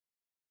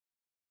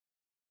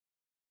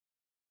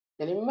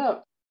 එලින්ම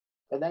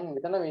දැන්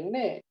මෙතන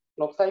වෙන්නේ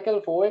ක්ලොක් සයිකල්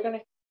 4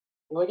 එකනේ.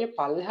 ඔයගේ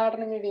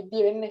පල්ලෙහාටනේ මේ විද්‍ය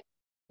වෙන්නේ.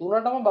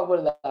 තුනටම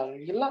බබල් දාන්න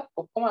ගිහලා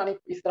ඔක්කොම අනිත්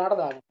ඉස්සරහට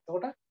දාන්න.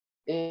 එතකොට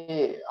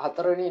ඒ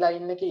හතරවෙනි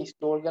ලයින් එකේ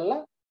ඉන්ස්ටෝල් කරලා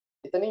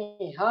එතනින්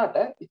එහාට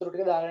ඉතුරු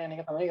ටික දාගෙන යන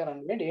එක තමයි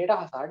කරන්නේ මේ data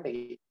hazard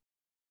එකේ.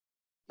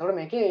 එතකොට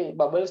මේකේ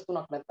බබල්ස්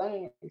තුනක් නැත්නම්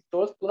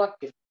ස්ටෝල්ස් තුනක්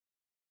තියෙනවා.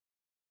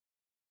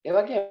 ඒ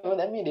වගේම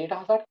දැන් මේ data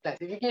hazard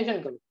classification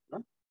කරනවා.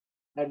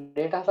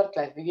 data hazard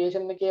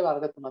classification එකේ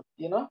වර්ග තුනක්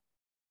තියෙනවා.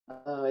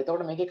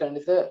 එතකොට මේකේ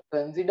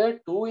consider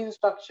two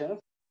instructions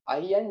I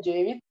and J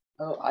with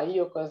I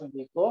occurs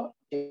before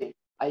J.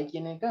 I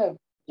කියන එක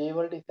J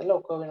වලට ඉස්සෙල්ලා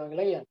ඔක්කො වෙනවා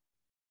කියලා කියන්නේ.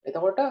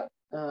 එතකොට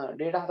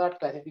data hazard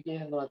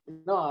classification තුනක්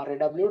තියෙනවා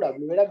RAW,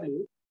 WAW,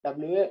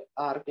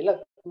 WAR කියලා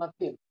තුනක්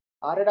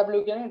තියෙනවා. RAW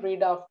කියන්නේ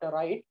read after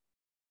write,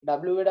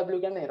 WAW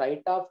කියන්නේ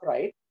write after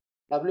write,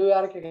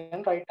 WAR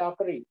කියන්නේ write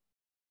after read.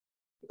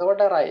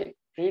 එතකොට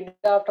read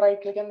after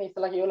write කියන්නේ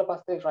ඉස්සෙල්ලා කියවලා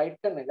පස්සේ write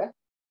කරන එක.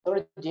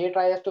 එතකොට J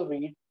tries to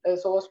read a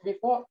source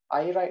before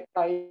I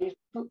tries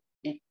to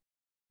it.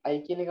 I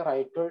කියන එක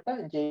write වලට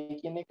J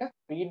කියන එක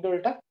read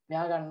වලට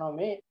මෙයා ගන්නවා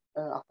මේ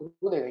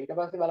අකුරු දෙක. ඊට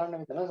පස්සේ බලන්න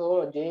මෙතන so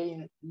J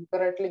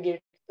incorrectly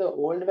gets the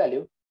old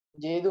value.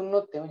 J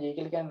දුන්නොත් එම J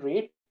කියලා කියන්නේ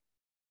read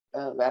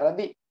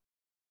වැරදි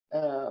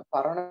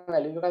පරණ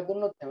value එකක්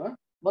දුන්නොත් එම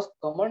most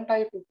common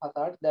type of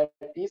hazard that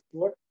is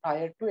what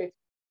tried to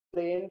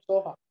explain so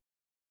far.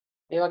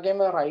 ඒ වගේම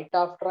write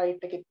after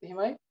write එකෙත්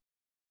එහෙමයි.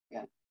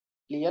 يعني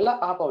ලියලා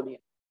අහපව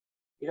ලියන.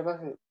 ඊට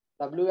පස්සේ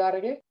WR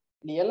එකේ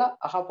ලියලා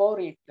අහපව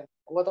read කරන.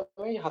 ඔක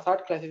තමයි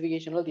hazard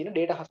classification වල තියෙන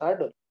data hazard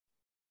වල.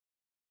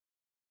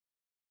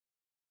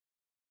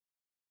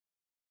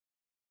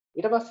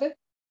 ඊට පස්සේ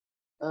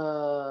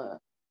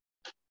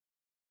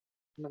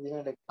මම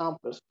දෙන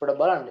examples පොඩ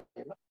බලන්න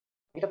කියලා.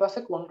 ඊට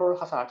පස්සේ control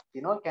hazards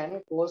තියෙනවා can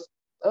cause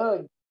a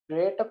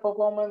greater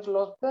performance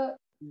loss the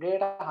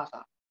data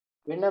hazard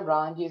when a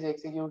branch is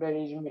executed it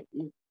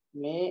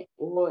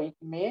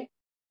may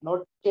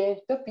not change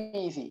the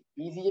PC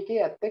එකේ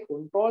ඇත්තේ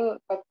control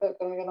පැත්ත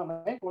කරන එක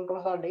තමයි control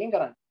hazard එකෙන්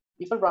කරන්නේ.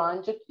 If a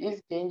branch is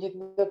changing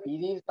the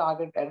PC's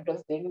target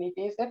address then it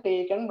is a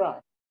taken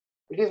branch.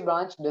 If this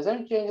branch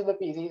doesn't change the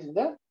PC is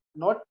the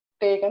not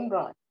taken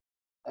branch.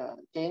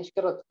 Change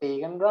කරොත්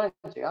taken branch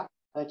එක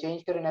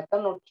change කරේ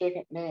නැත්නම්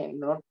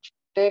not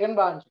taken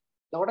branch.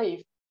 එතකොට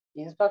if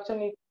instruction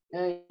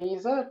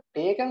is a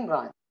taken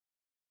branch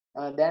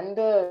then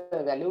the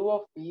value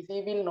of PC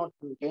will not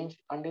change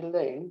until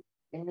the end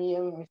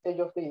MEM message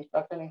of the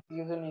instruction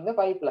execution in the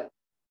pipeline.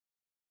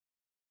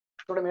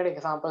 එතකොට මේකට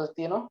examples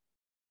තියෙනවා.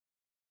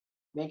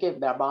 මේකේ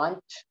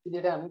branch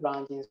විදිහට යන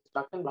branch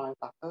instruction branch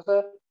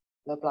successor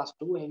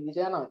 +2 එම්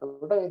විදිහට යනවා.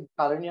 එතකොට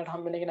පළවෙනියට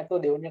හම්බෙන එක නැතුව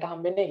දෙවෙනියට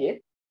හම්බෙන එකේ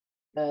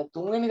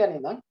තුන්වෙනි තැන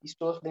ඉඳන්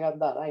ස්ටෝර්ස් දෙකක්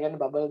දාලා, ඒ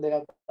කියන්නේ බබල් දෙකක්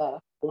දාලා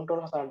control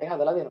hazard එක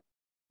හදලා දෙනවා.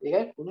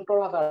 ඒකයි control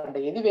hazard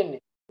එකේදී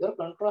වෙන්නේ. ඒතර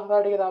control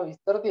hazard එකේ තව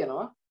විස්තර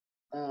තියෙනවා.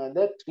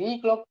 The 3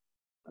 clock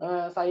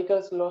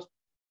cycles loss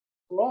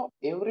for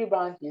every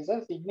branch is a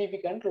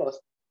significant loss.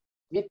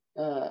 With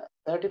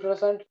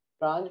 30%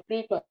 branch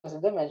frequency,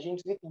 the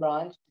machines with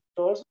branch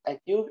stores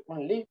achieved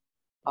only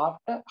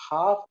after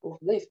half of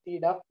the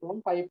speed up from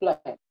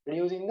pipeline,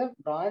 reducing the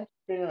branch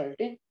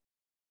penalty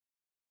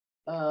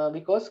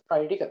because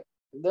critical.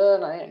 The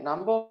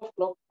number of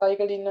clock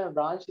cycle in a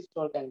branch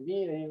store can be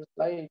reduced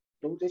by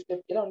 2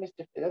 steps කියලා only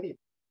step එක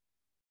තියෙනවා.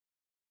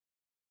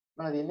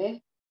 මම දිනේ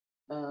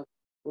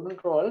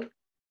control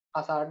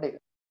hazard එක.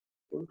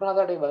 control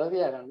hazard එක බලලා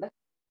තියාගන්න.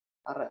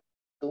 අර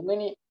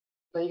තුන්වෙනි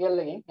cycle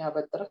එකෙන් එහා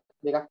පැත්තට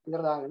දෙකක්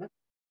විතර දාගෙන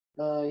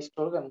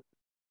install කරනවා.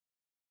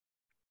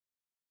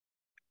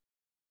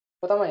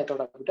 ඒක තමයි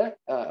එතකොට අපිට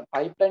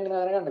pipeline එක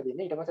අරගන්න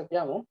දෙන්නේ. ඊට පස්සේ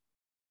කියමු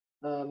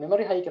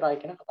memory high කරා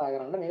කියන කතා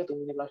කරන්න. මේක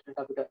තුන්වෙනි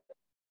ප්‍රශ්නෙට අපිට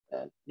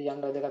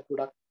ලියන්න දෙකක්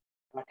ගොඩක්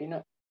වටින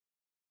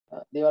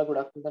දේවල්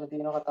ගොඩක් මෙතන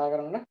තියෙනවා කතා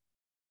කරන්න.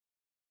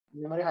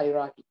 memory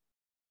hierarchy.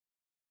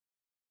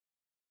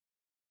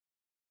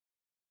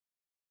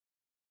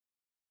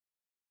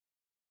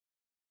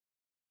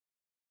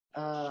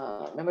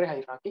 memory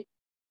hierarchy.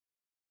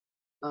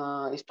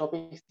 This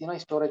topic is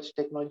storage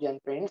technology and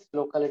trends,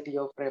 locality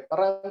of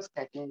reference,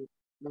 caching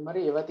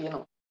memory ඒවා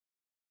තියෙනවා.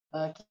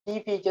 key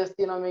features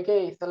තියෙනවා මේකේ.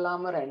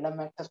 ඉස්සල්ලාම random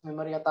access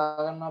memory කතා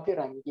කරනවා අපි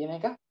RAM කියන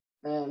එක.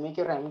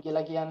 මේකේ RAM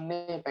කියලා කියන්නේ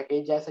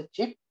package as a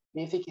chip.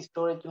 Basic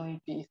storage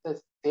unit is a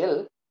cell,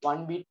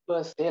 1 bit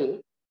per cell.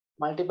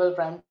 multiple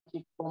RAM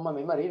chip form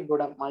memory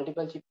ගොඩක්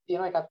multiple chip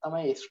තියෙනවා එකක්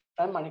තමයි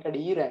SRAM අනික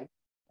DRAM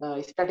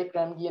static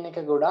RAM කියන එක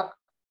ගොඩක්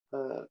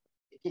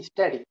ඒක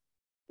static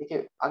ඒක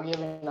අගය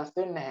වෙනස්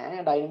වෙන්නේ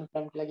නැහැ dynamic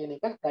RAM කියලා කියන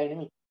එක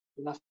dynamic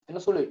වෙනස් වෙන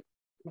සුළුයි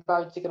මේ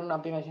පාවිච්චි කරන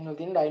අපි machine වල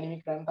තියෙන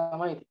dynamic RAM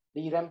තමයි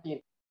DRAM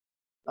තියෙන්නේ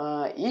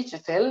each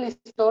cell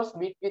stores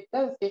bit with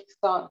the 6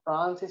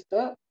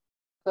 transistor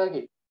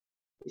circuit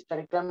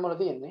static RAM වල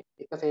තියෙන්නේ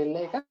එක cell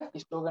එක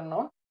store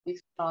කරනවා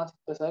 6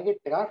 transistor circuit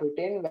එක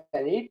retain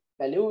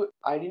value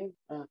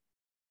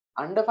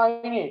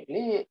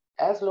undefinitely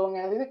as long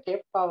as it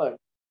kept powered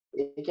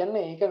ඒ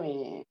කියන්නේ ඒක මේ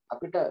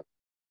අපිට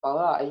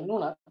power අයින්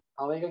වුණත්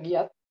power එක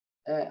ගියත්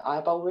ආය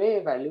power ඒ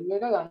value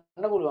එක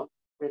ගන්න පුළුවන්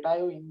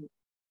relative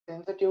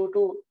sensitive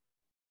to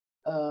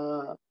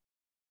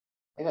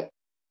ඒක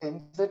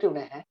sensitive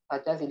නැහැ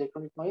such as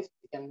electronic noise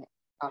ඒ කියන්නේ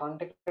current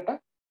එකට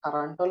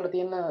current වල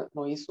තියෙන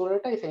noise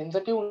වලට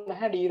sensitive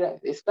නැහැ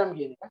SRAM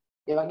කියන එක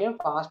ඒ වගේම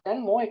fast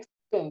and more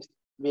expensive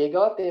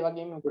වේගවත් ඒ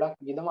වගේම ගොඩක්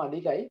විදම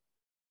අධිකයි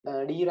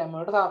DRAM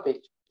වලට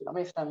සාපේක්ෂව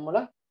තමයි SRAM වල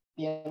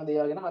තියෙන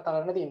දේවල් ගැන කතා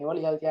කරන්න තියෙනවා. ඒවා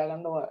ලියලා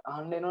තියාගන්න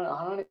අහන්න එනවා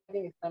අහනවනේ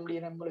ඉතින් SRAM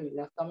DRAM වල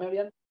වෙනස් තමයි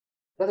කියන්නේ.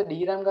 ඊට පස්සේ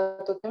DRAM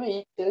ගත්තොත් එimhe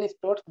each cell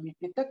stores with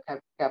the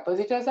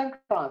capacitors and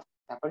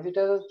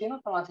capacitors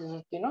තියෙනවා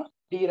transistors තියෙනවා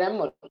DRAM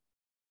වල.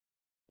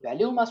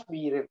 Value must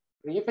be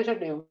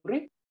refreshed every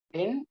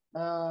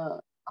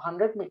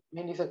 100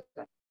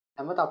 millisecond.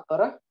 හැම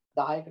තත්පර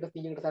 10කට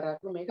 100කට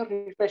සැරයක්ම මේක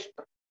refresh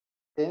කරනවා.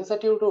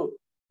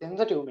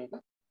 sensitive මේක.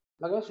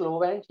 වගේම slow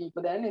and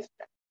cheaper than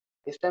SRAM.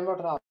 SRAM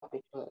වලට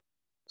සාපේක්ෂව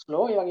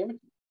slow ඒ වගේම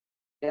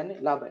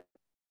කියන්නේ ලාභයි.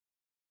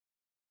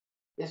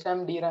 SRAM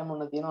DRAM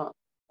මොන තියෙනවා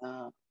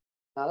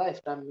දාලා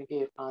SRAM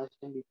එකේ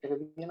transition bit එක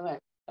තියෙනවා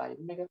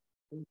time එක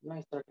තියෙනවා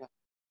ඉස්සරට.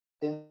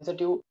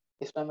 sensitive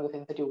SRAM එක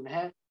sensitive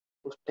නැහැ.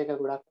 cost එක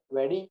ගොඩක්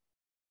වැඩි.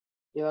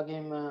 ඒ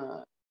වගේම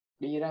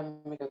DRAM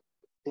එක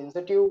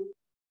sensitive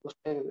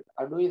cost එක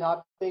අඩුයි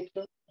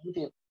සාපේක්ෂව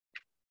තියෙනවා.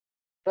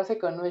 ඊට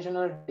පස්සේ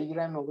conventional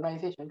DRAM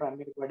organization RAM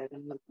එකට වැඩ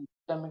කරන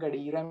system එක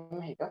DRAM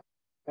එක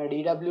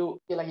DW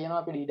කියලා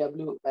කියනවා අපි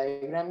DW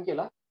diagram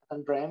කියලා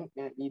නැත්නම් RAM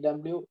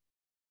DW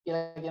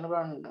කියලා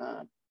කියනවා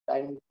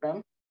dynamic RAM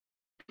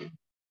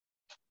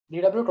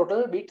DW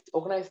total bits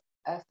organized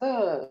as the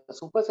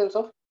super cells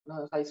of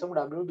size of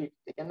W bits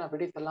ඒ කියන්නේ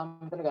අපිට ඉස්සෙල්ලාම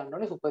මෙතන ගන්න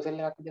ඕනේ super cell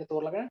එකක් විදිහට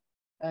තෝරලාගෙන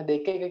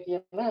දෙක එක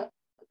කියන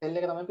cell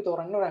එක තමයි අපි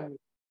තෝරන්නේ RAM එක.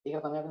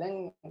 ඒක තමයි අපි දැන්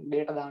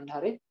data දාන්න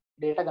හරි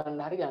data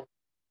ගන්න හරි ගන්න.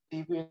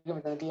 CPU එක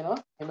මෙතන තියෙනවා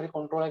memory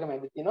controller එක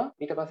මැද තියෙනවා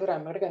ඊට පස්සේ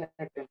RAM එකට connect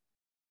වෙනවා.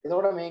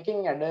 එතකොට මේකෙන්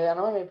ඇඩ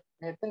යනවා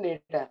මෙතන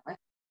data යනවා.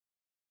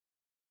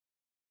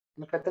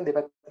 මේක නැත්තම්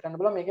දෙපැත්තට ගන්න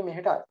බලන්න මේකේ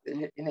මෙහෙට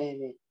එනේ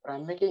මේ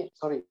RAM එකේ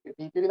sorry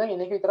CPU එකේ දැන්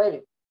එන එක විතරයි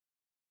වෙන්නේ.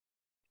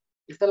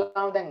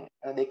 ඉස්සල්ලාම දැන්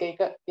දෙක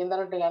එක කියන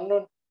තැනට ගන්න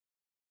ඕනේ.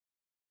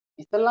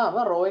 ඉස්සල්ලාම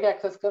row එක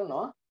access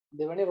කරනවා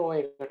දෙවෙනි row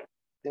එකට.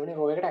 දෙවෙනි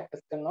row එකට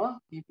access කරනවා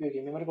CPU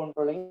එකේ memory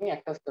controller එකෙන්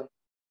access කරනවා.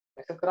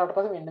 access කරාට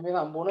පස්සේ මෙන්න මේ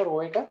සම්පූර්ණ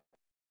row එක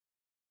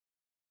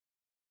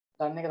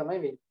ගන්න එක තමයි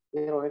වෙන්නේ.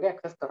 ඒ row එක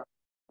access කරනවා.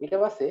 ඊට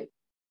පස්සේ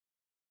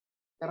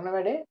කරන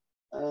වැඩේ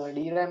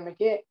DRAM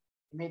එකේ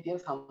මේ තියෙන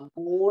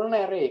සම්පූර්ණ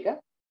array එක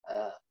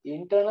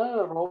internal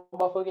row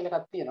buffer කියලා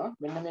එකක් තියෙනවා.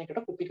 මෙන්න මේකට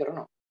copy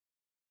කරනවා.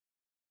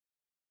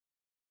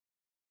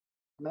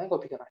 මම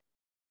copy කරා.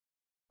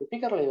 copy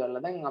කරලා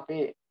ඉවරලා දැන්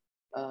අපේ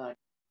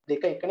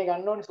දෙක එකනේ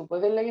ගන්න ඕනේ super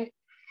cell එකේ.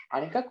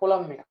 අනික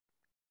column එක.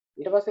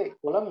 ඊට පස්සේ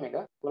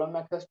column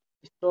access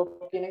stop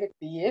කියන එක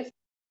CS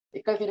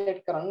එක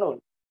select කරන්න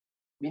ඕනේ.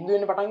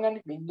 බිඳුවෙන් පටන් ගන්න.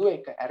 බිඳුව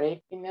එක array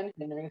එකකින් යන්නේ.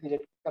 මෙන්න මේක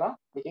select කරා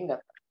දෙකෙන්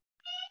ගත්තා.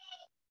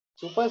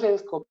 super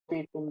cells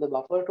copied from the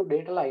buffer to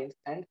data lines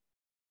and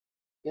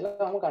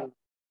කියලා ගමු ගන්න.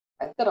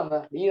 ඇත්තටම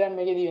DRAM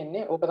එකේදී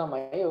වෙන්නේ ඕක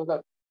තමයි. ඕක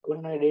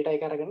ඔන්න data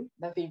එක අරගෙන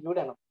දැන් CPU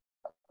ට යනවා.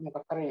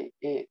 මොකක් හරි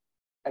ඒ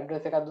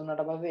address එකක්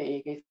දුන්නාට පස්සේ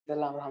ඒක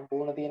ඉස්සෙල්ලාම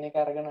සම්පූර්ණ තියෙන එක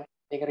අරගෙන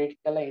ඒක read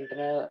කරලා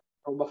internal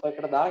row buffer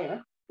එකට දාගෙන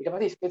ඊට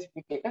පස්සේ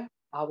specific එක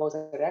ආපහු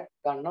සැරයක්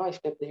ගන්නවා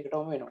step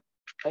එකකටම වෙනවා.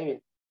 හරි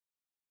වෙන්නේ.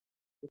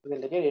 super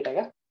cell එකේ data එක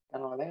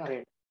යනවා දැන් array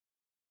එකට.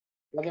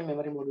 ඒ වගේම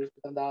memory modules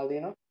එකක් දාලා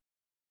දෙනවා.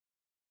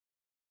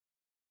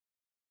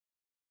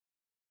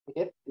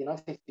 ඒකෙත් තියෙනවා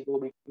 64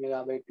 bit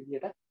megabyte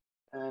විදියට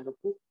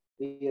ලොකු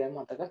DRAM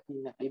 8ක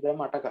තියෙනවා. DRAM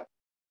 8ක.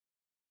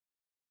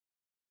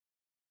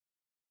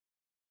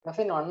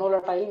 ඊපස්සේ non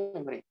volatile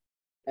memory.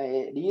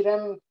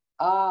 DRAM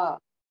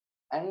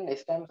and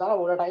SRAM සහ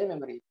volatile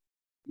memory.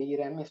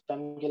 DRAM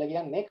SRAM කියලා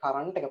කියන්නේ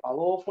current එක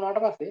power off වුණාට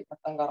පස්සේ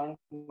නැත්නම් current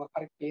මොකක්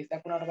හරි case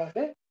එකක් වුණාට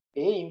පස්සේ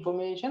ඒ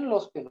information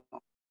loss වෙනවා.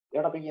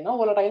 ඒකට අපි කියනවා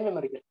volatile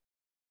memory කියලා.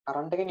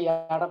 current එක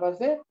ගියාට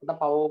පස්සේ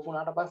නැත්නම් power off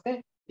වුණාට පස්සේ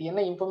තියෙන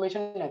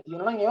information නැති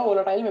වෙනවා නම් ඒවා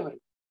volatile memory.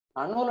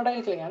 non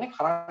volatile කියලා කියන්නේ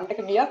current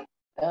එක ගියත්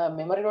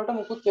memory වලට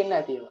මුකුත් වෙන්නේ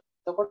නැති ඒවා.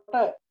 එතකොට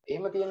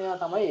එහෙම තියෙන ඒවා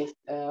තමයි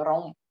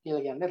ROM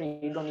කියලා කියන්නේ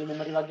read only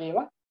memory වගේ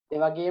ඒවා. ඒ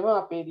වගේම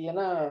අපේ තියෙන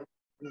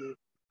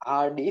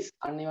hard disk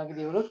අන්න ඒ වගේ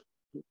දේවලුත්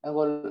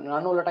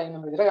non volatile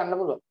memory විතර ගන්න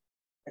පුළුවන්.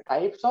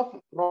 types of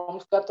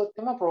ROMs ගත්තොත්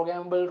එම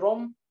programmable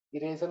ROM,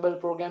 erasable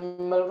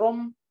programmable ROM,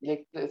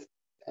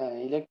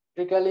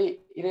 electrically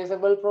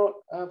erasable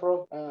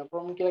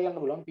ROM කියලා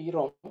ගන්න පුළුවන්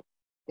PROM.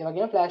 ඒ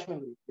වගේම flash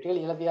memory. ටික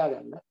ලියලා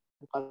තියාගන්න.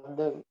 මොකද්ද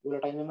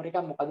volatile memory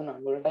එකක් මොකද්ද non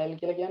volatile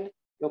කියලා කියන්නේ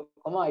ඒ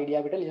ඔක්කොම idea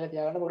අපිට ලියලා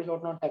තියාගන්න පොඩි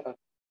short note එකක්.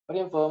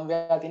 වගේම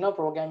firmware තියෙනවා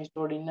program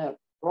stored in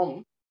from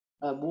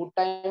boot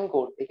time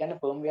code. ඒ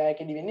කියන්නේ firmware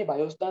එකේදී වෙන්නේ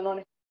BIOS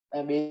ගන්නවනේ.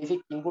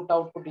 basic input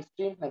output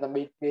stream නැත්නම්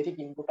basic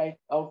input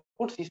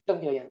output system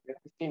කියලා කියන්නේ.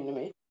 system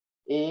නෙමෙයි.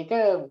 ඒක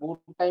boot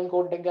time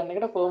code එක ගන්න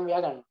එකට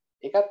firmware ගන්නවා.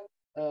 ඒකත්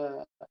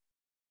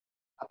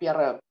අපි අර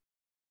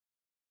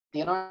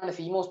තියෙනවානේ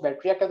CMOS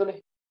battery එකක් ඇතුලේ.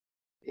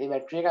 ඒ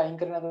battery එක අයින්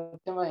කරන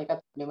නැත්නම්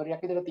ඒකත් memory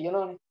එකක් විතර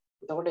තියෙනවානේ.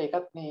 එතකොට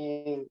ඒකත්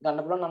මේ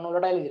ගන්න පුළුවන් non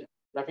volatile විදිහට.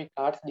 graphic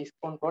cards, disk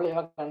control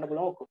ඒවා ගන්න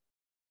පුළුවන් ඔක්කොම.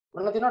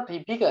 ඔන්න තියෙනවා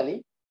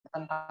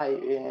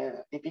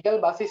typical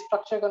bus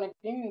structure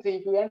connecting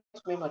CPU and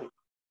memory.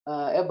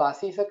 A bus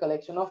is a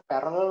collection of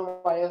parallel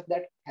wires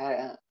that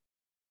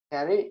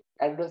carry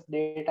address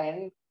data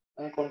and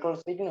control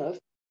signals.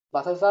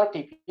 Buses are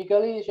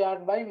typically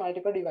shared by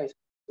multiple devices.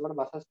 ඒකට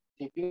buses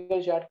typically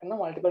shared කරන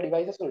multiple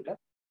devices වලට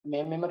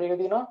මේ memory එක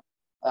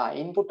තියෙනවා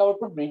input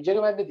output bridge එක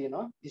මැද්දේ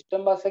තියෙනවා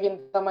system bus එකෙන්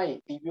තමයි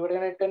CPU එකට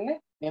connect වෙන්නේ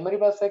memory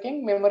bus එකෙන්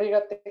memory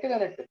එකත් එක්ක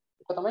connect වෙන්නේ.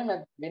 ඒක තමයි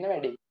වෙන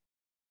වැඩේ.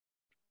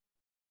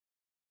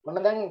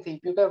 මොන දැන්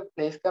CPU එක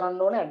place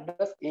කරන්න ඕනේ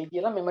address A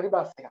කියලා memory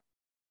bus එකක්.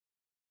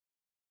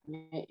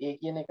 මේ A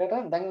කියන එකට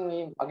දැන්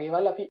මේ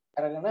වගේවල් අපි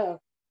අරගෙන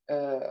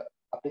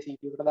අපේ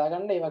CPU එකට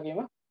දාගන්න ඒ වගේම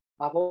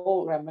ආපහු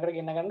RAM එකට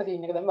ගෙන්න ගන්න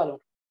scene එක දැන් බලමු.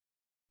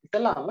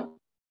 ඉතලාම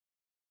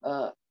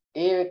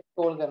A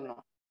call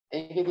කරනවා.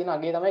 ඒකේ තියෙන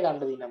අගේ තමයි ගන්න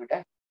දෙන්නේ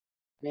අපිට.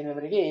 මේ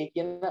memory එකේ A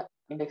කියන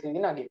index එකේ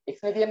තියෙන අගේ. X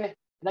නේ තියෙන්නේ.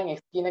 එහෙනම්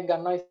X කියන එක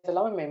ගන්නවා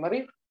ඉස්සෙල්ලාම memory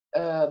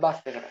bus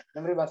එකට.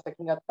 memory bus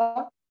එකකින්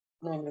ගත්තා.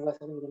 memory bus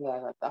එකකින් විතර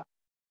දාගත්තා.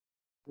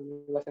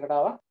 bus එකට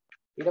ආවා.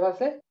 ඊට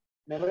පස්සේ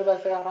memory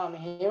bus එක හරහා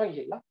මෙහෙම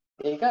ගිහිල්ලා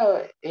ඒක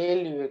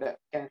ALU එක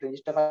කියන්නේ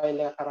register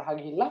file එක කරහා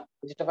ගිහිල්ලා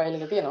register file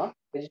එක තියෙනවා.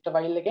 register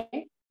file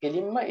එකෙන්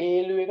කෙලින්ම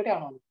ALU එකට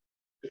යනවා.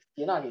 X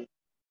කියන අගේ.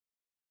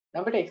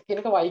 දැන් අපිට x කියන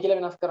එක y කියලා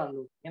වෙනස් කරන්න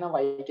ඕනේ. එහෙනම්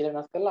y කියලා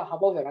වෙනස් කරලා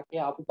අහපුව කරක් ඒ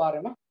ආපු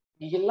පාරෙම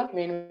ගිහිල්ලා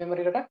main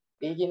memory එකට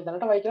a කියන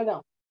තැනට y කියලා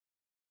දාමු.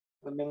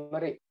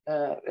 memory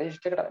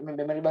register එකට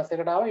memory bus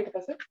එකට ආවා ඊට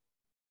පස්සේ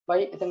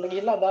y එතනට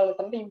ගිහිල්ලා අදාළ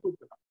තැනට input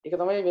කරනවා. ඒක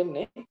තමයි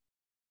වෙන්නේ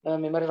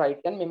memory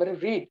write and memory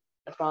read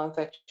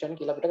transaction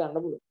කියලා අපිට ගන්න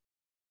පුළුවන්.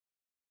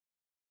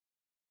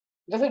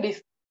 ඊට පස්සේ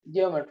disk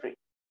geometry.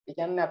 ඒ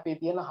කියන්නේ අපි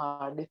තියෙන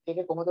hard disk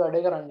එකේ කොහොමද වැඩ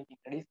කරන්නේ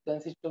කියන disk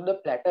consists of the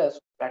platters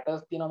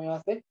තියෙනවා මේ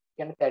වාස්තේ.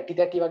 කියන්නේ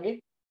 30 වගේ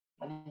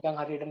නිකන්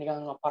හරියට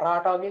නිකන්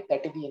පරාට වගේ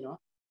තැටි තියෙනවා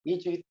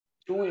each with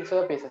two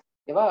surfaces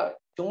ඒවා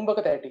චුම්බක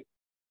තැටි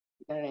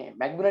කියන්නේ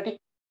magnetic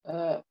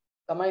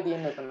තමයි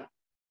තියෙන්නේ එතන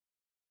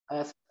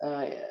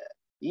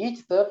each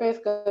surface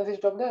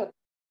consists of the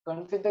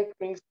concentric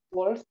rings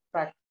called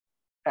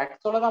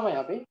tracks වල තමයි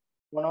අපි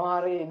මොනවා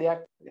හරි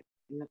දෙයක්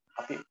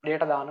අපි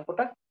data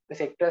දානකොට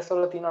sectors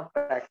වල තියෙන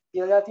tracks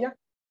කියලා જાතියක්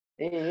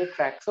ඒ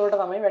tracks වලට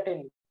තමයි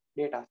වැටෙන්නේ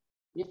data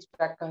each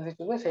track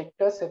consists of the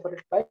sectors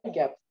separated by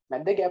gaps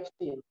මැද්දේ gaps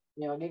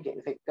තියෙනවා මේ වගේ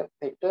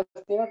sectors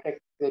තියෙනවා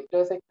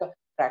sectors එක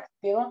tracks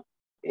තියෙනවා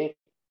ඒ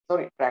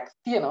tracks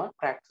තියෙනවා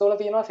tracks වල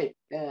තියෙනවා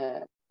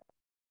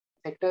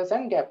sectors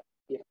and gaps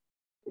තියෙනවා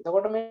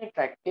එතකොට මේ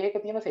track එකක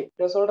තියෙන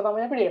sectors වලට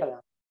තමයි අපි data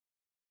දාන්නේ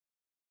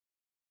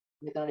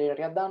මෙතන data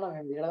ටිකක් දානවා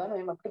මෙහෙම data දානවා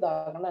එහෙම අපිට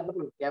දාගන්න යන්න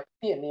පුළුවන් gaps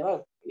තියෙන ඒවා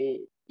ඒ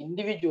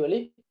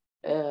individually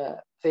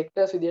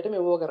sectors විදියට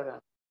මෙව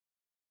කරගන්න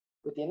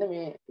ඔය තියෙන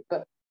මේ එක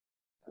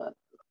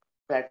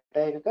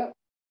platter එකක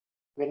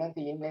වෙන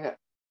තියෙන එක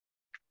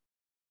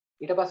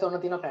ඊට පස්සේ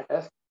ඔන්න තියෙනවා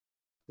platters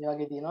මේ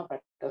වගේ තියෙනවා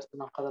platters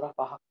 3ක් 4ක්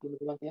 5ක්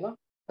තියෙනවා තියෙනවා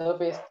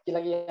surface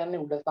කියලා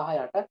කියන්නේ උඩ සහ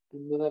යට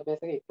බිඳු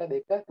surface එක 1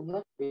 2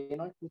 3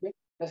 පේනවා කිව්වේ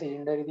ඊට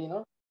cylinder එක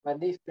තියෙනවා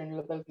මැද්දේ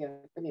spindle කියන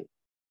එක තියෙනවා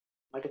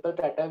multiple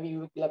platter view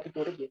කියලා අපි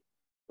උඩට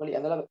කියනවා ඔලි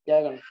ඇඳලා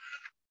තියාගන්න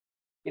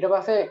ඊට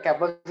පස්සේ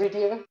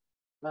capacity එක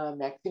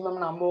maximum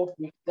number of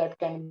bits that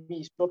can be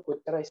stored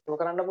කොච්චර store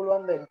කරන්න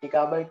පුළුවන්ද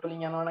gigabyte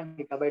වලින් යනවා නම්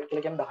gigabyte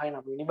කියලා කියන්නේ 10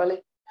 නම් වෙනි බලේ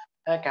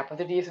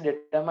capacity is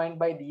determined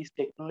by these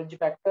technology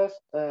factors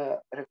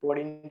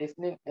recording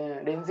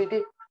density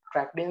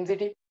track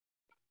density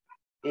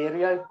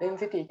aerial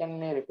density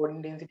කියන්නේ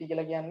recording density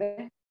කියලා කියන්නේ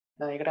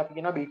ඒකට අපි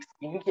කියනවා bits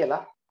in කියලා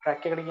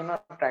track එකට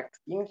කියනවා tracks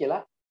in කියලා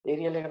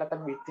aerial එකට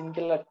අපි bits in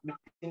කියලා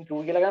bits in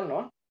 2 කියලා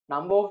ගන්නවා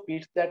number of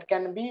bits that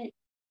can be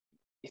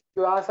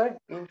squeezed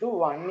into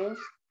 1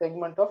 inch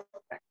segment of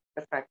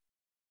track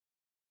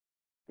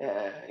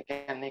ඒ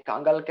කියන්නේ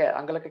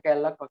අඟලක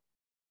කැල්ලක් වගේ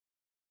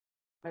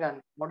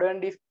modern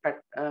disk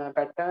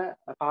pattern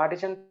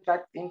partition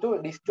tracks into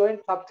disjoint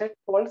subset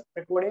called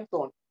recording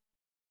zone.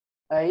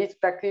 Each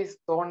track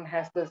zone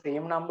has the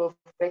same number of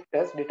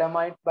sectors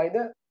determined by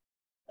the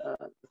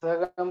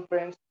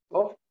circumference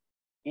of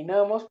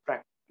innermost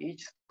track.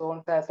 Each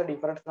zone has a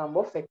different number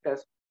of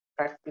sectors.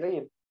 Tracks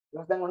period.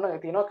 දැන් ඔන්න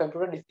තියෙනවා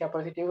computer disk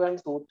capacity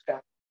and සූත්‍රය.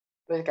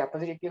 ඒ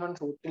capacity කියන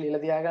සූත්‍රය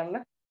ලියලා තියාගන්න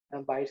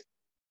bytes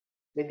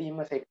බෙදීම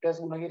sectors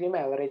ගුණ කිරීම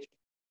average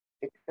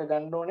එක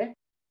ගන්න ඕනේ.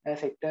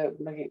 sector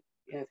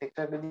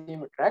sector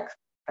බෙදීම tracks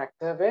track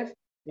surface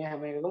මේ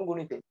හැම එකකම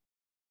ගුණිතයි.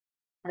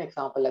 අනේ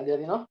example එකක්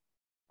දෙලා දිනවා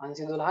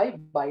 512යි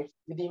bytes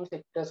බෙදීම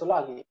sectors වල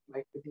අගේ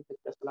bytes බෙදීම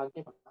sectors වල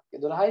අගේ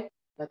 512යි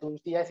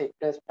 300යි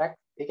sectors track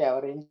එක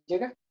average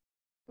එක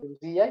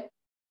 300යි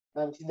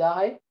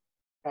 20000යි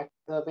track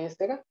surface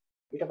එක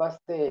ඊට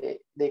පස්සේ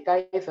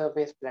 2යි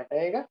surface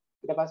platter එක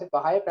ඊට පස්සේ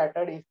 5යි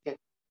platter disk එක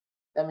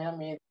දැන් මෙහා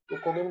මේ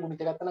ඔක්කොගෙම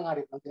ගුණිත ගත්තා නම්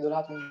හරියට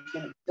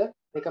 12300 disk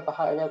දෙක පහ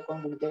ඒවා ඔක්කොම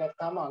ගුණිත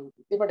ගත්තාම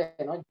අන්තිමට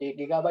එනවා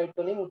gigabyte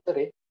වලින්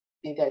උත්තරේ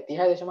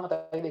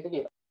 30.72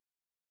 කියලා.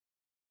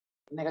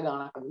 මේක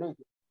ගානක් හදන්න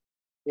විදිහ.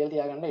 කියලා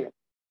තියාගන්න ඒක.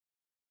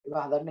 ඒක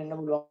හදන්න එන්න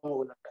පුළුවන්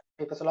ඕගොල්ලන්ට.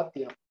 ඒකසලක්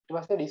තියෙනවා. ඊට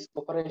පස්සේ disk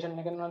operation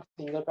එක කරනවා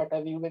single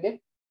platter view එකේ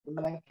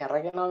උන්න දැන්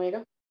කැරගෙනවා මේක.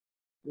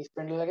 disk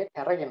bundle එකේ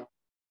කැරගෙනවා.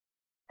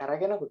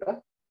 කැරගෙනකොට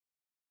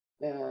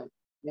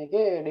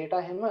මේකේ data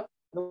හැම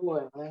ලොකු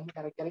වෙනවා. දැන්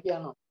කැර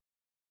කියනවා.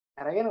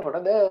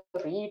 කැරගෙනකොට the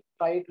read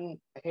write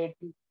head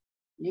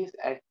is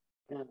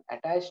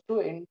attached to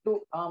end to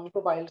arm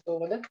to files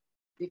over the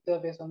disk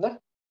surface on the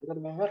එතකොට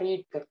මෙහෙම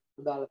read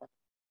කරලා දාලා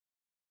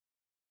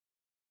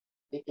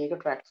එක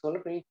tracks වල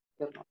read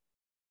කරනවා.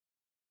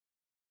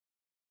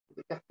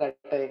 එක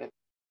platter එක.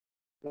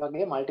 ඒ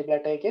වගේ multi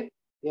platter එකේ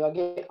ඒ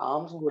වගේ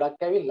arms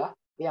ගොඩක් ඇවිල්ලා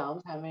ඒ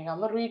arms හැම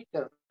එකම read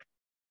කරනවා.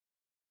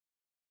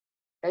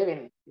 ඒයි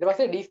වෙන්නේ. ඊට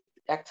පස්සේ disk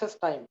access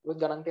time ඔය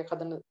ගණන් ටිකක්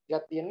හදන්න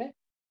ටිකක් තියෙන්නේ.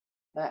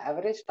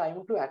 Average time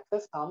to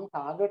access some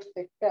target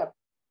sector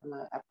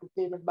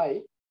approximate by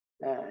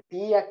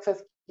t access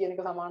කියන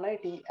එක සමානයි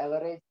t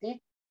average t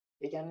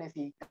ඒ කියන්නේ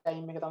seek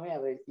time එක තමයි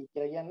average seek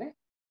කියලා කියන්නේ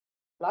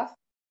plus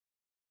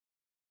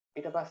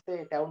ඊට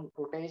පස්සේ tab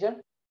rotation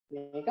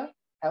මේක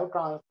tab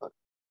transfer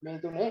මේ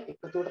තුනේ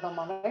එකතුවට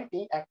සමානයි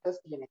t access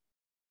කියන එක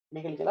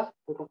මේක ලියලා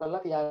පුරු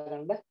කරලා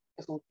තියාගන්න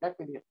සූත්‍රයක්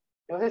විදියට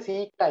ඊට පස්සේ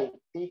seek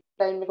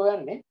time එක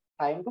හොයන්නේ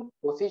time to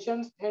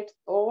positions heads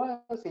over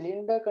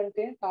cylinder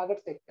contain target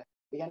sector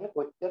ඒ කියන්නේ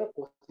කොච්චර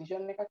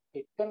position එකක්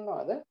hit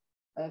කරනවද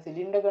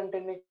cylinder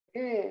content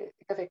එකේ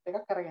එක set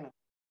එකක් අරගෙන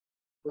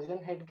position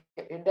head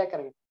එකක්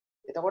අරගෙන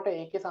එතකොට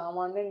ඒකේ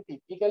සාමාන්‍යයෙන්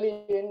typically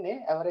වෙන්නේ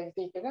average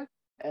seek එක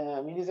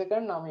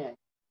මිලිසෙකන්ඩ් 9යි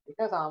ඒක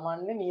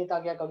සාමාන්‍ය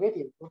නියතකයක් වගේ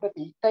තියෙනවා ඒකට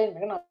peak time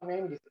එක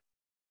 9 මිලිසෙකන්ඩ්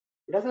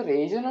ඊට පස්සේ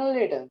regional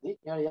latency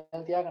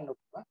යාළුවා තියාගන්න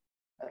ඕන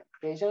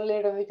regional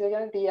latency කියලා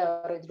කියන්නේ t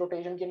average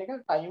rotation කියන එක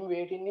time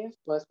waiting in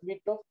first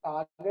bit of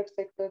target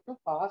sector to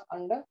pass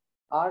under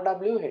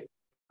rw head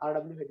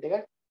එක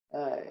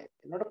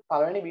එනකොට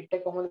පළවෙනි bit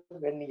එක කොහොමද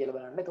වෙන්නේ කියලා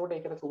බලන්න. එතකොට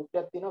ඒකට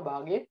සූත්‍රයක් තියෙනවා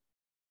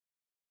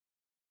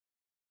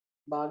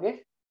භාගයේ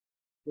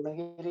ගුණ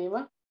කිරීම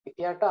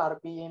 1ට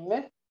rpm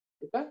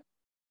එක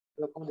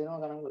ඔක්කොම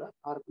දෙනවා ගණන් වල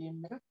rpm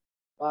එක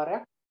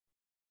වාරයක්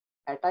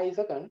 60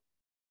 සෙකන්ඩ්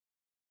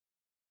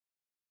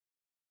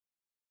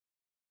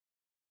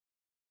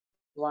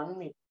 1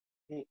 minute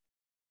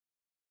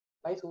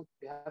මේකයි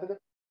සූත්‍රය. හරිද?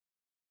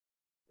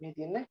 මේ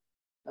තියෙන්නේ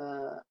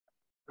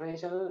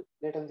regional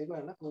latency එක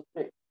වෙන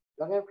සූත්‍රය.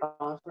 ඊළඟ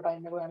transfer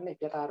time එක ගන්න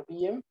 1ට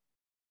rpm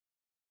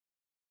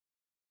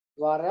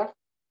වාරයක්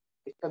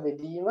එක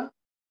බෙදීම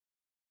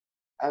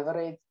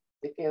average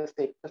එකේ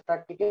sector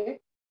track එකේ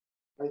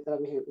විතර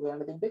අපි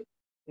හොයන්න තිබ්බේ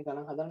මේ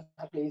ගණන් හදන්න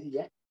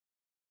ලේසියි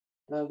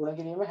ඈ ගුණ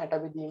කිරීම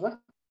 60 බෙදීම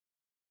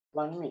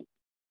 1 minute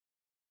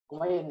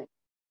කොහොමයි එන්නේ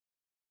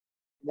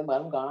දැන්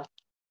බලමු ගානක්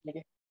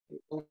මේකේ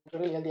උත්තර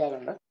ලියලා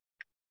තියාගන්න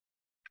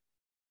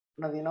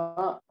මොන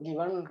දිනවා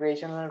given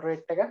rational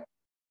rate එක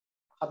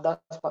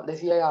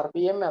 7200යි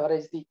rpm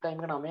average seek time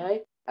එක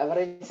 9යි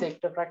average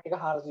sector track එක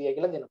 400යි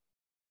කියලා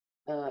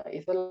දෙනවා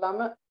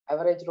ඉතින්ලාම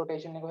average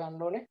rotation එක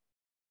හොයන්න ඕනේ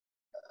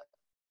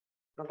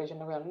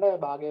rotation එක යන්න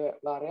භාගයේ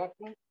වාරයක්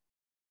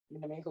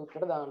මෙන්න මේක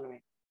උත්තරට දාන්න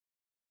මේ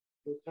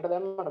උත්තරට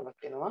දැම්මට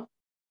පස්සේ එනවා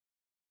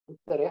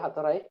උත්තරේ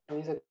 4යි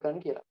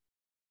මිලිසෙකන්ඩ් කියලා.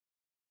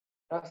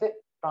 ඊට පස්සේ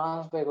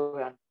transfer එක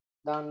හොයන්න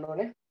දාන්න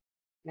ඕනේ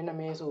මෙන්න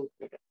මේ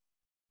සූත්‍රෙට.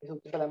 මේ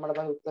සූත්‍රෙට දැම්මට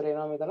පස්සේ උත්තරේ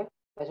එනවා මෙතන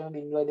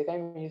 0.02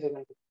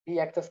 මිලිසෙකන්ඩ්. t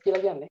access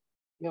කියලා කියන්නේ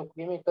මේ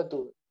ඔක්කොගෙම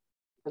එකතුව.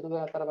 එකතු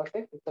කරලා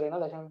පස්සේ උත්තරේ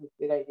එනවා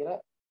 0.02 කියලා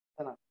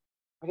එතන.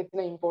 මේකේ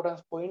තියෙන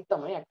importance point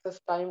තමයි access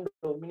time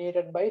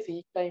dominated by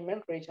seek time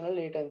and regional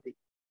latency.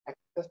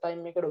 access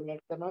time එක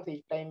dominate කරනවා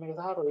seek time එක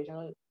සහ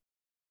regional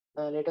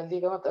latency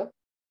එක මත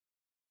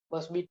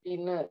first bit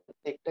in a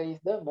sector is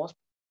the most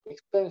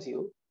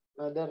expensive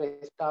the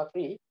rest are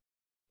free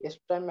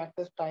SRAM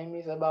access time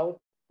is about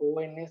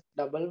 4ns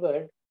double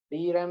word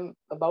DRAM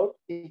about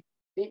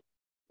 60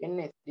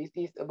 ns this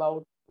is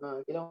about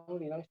කියලා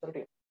මොන දිනවා විස්තර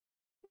ටික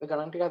ඔය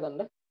ගණන් ටික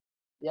හදන්න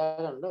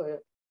තියාගන්න ඔය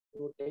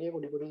නෝට් එකේ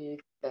පොඩි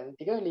තැන්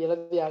ටික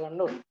ලියලා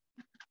තියාගන්න ඕනේ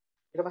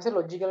ඊට පස්සේ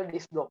logical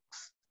disk blocks.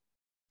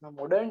 Now,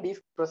 modern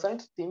disk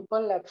presents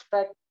simple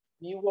abstract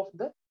view of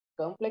the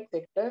complex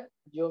sector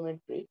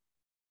geometry.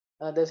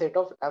 The set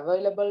of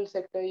available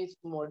sector is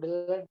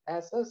modeled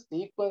as a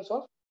sequence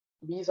of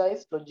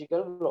B-size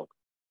logical blocks.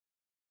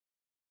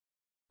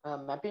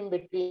 Mapping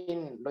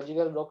between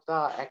logical blocks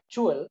are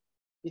actual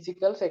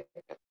physical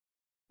sector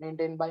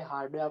maintained by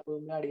hardware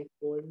firmware disk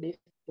called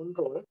disk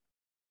control.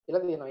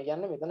 කියලා තියෙනවා. ඒ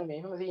කියන්නේ මෙතන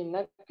මෙහෙම scene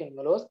එකක්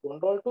එනවා.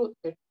 control to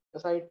set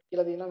site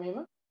කියලා තියෙනවා මෙහෙම.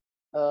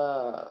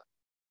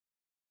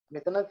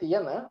 මෙතන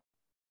තියෙන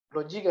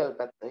ලොජිකල්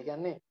පැත්ත. ඒ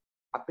කියන්නේ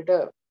අපිට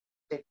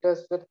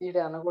සෙක්ටර්ස් වලට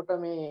යනකොට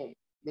මේ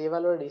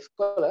දේවල් වල ඩිස්ක්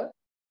වල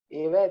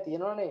ඒවා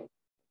තියෙනවනේ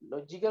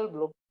ලොජිකල්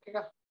බ්ලොක් එක.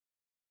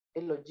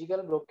 ඒ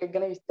ලොජිකල් බ්ලොක් එක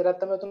ගැන විස්තරයක්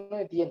තමයි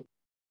තුනේ තියෙන්නේ.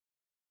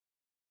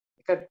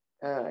 ඒක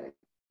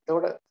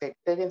එතකොට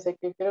සෙට් එකෙන්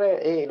සෙට් එකට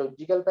ඒ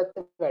ලොජිකල් පැත්ත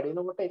වැඩි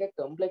වෙනකොට ඒක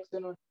කම්ප්ලෙක්ස්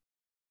වෙනවා.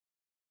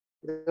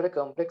 ඒකට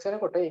කම්ප්ලෙක්ස්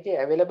වෙනකොට ඒකේ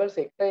අවైలබල්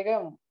සෙක්ටර් එක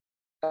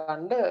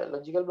ගන්න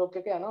ලොජිකල් බ්ලොක්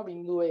එක යනවා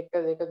 0 1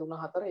 2 3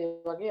 4 ඒ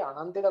වගේ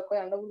අනන්තය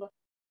දක්වා යන්න පුළුවන්.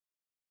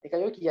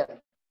 ඒකයි ඔය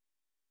කියන්නේ.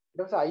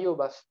 ඊට පස්සේ IO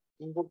bus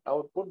input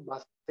output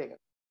bus එක.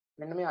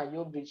 මෙන්න මේ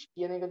IO බ්‍රිජ්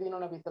කියන එක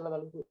තියෙනවනේ අපි ඉස්සෙල්ලා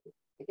බලපු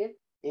එකේ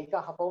ඒක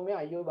අහපුව මේ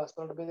IO බස්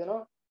වලට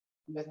බෙදෙනවා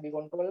USB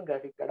control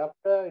graphic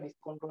adapter disk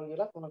control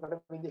කියලා තුනකට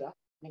බෙදලා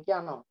මේක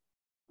යනවා.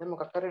 දැන්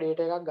මොකක් හරි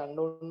data එකක් ගන්න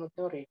ඕනොත්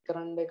එහෙම read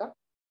කරන්න එක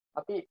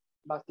අපි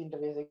බස්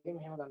ඉන්ටර්ෆේස් එකකින්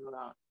මෙහෙම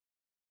ගන්නවා.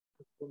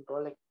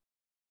 control එක.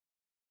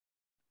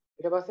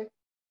 ඊට පස්සේ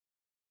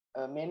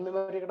මේන්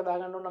මෙමරි එකට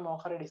දාගන්න ඕන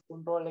මොකක් හරි disk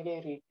control එකේ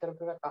read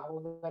කරපු එකක්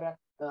අහුවුණු කරයක්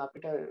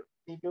අපිට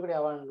CPU එකට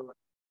යවන්න ඕන.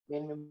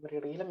 මේන් මෙමරි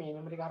එකට ගිහලා මේන්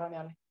මෙමරි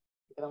කරානේ යන්නේ.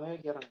 ඒක තමයි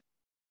කරන්නේ.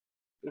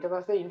 ඊට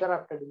පස්සේ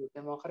ඉන්ටරප්ටඩ්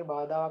දැන් මොකක් හරි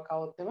බාධාවක්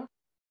ආවොත් එම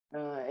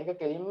ඒක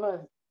කෙලින්ම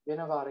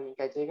වෙන කාර්යයකින්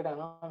කැච් එකකට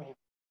යනවා මෙහෙම.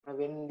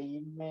 when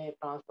DIM may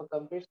transfer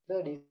completes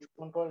the disk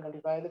control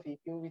notify the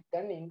CPU with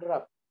an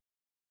interrupt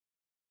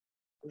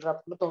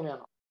එක තෝම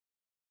යනවා.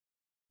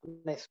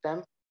 next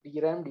time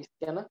DRAM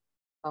disk යන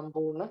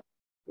සම්පූර්ණ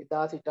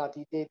එදා සිට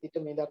අතීතයේ සිට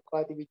මේ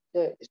දක්වා තිබිච්ච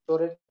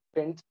ස්ටෝරේජ්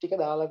ට්‍රෙන්ඩ්ස් ටික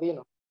දාලා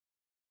තියෙනවා.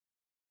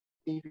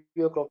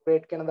 CPU clock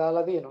rate ගැන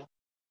දාලා තියෙනවා.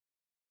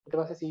 ඊට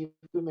පස්සේ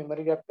CPU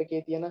memory gap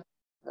එකේ තියෙන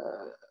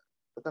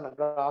ඔතන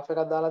graph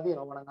එකක් දාලා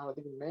තියෙනවා. මම නම් අහලා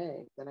තිබුණේ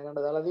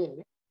දැනගන්න දාලා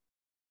තියෙන්නේ.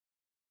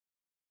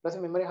 ඊට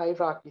පස්සේ memory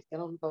hierarchies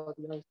ගැන උන් තව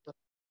තියෙනවා ඉස්සර.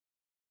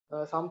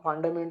 Some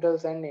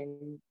fundamentals and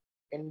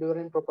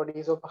enduring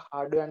properties of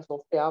hardware and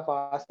software.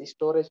 Fast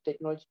storage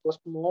technology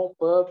cost more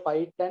per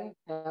byte and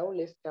have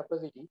less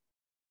capacity.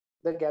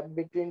 The gap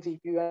between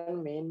CPU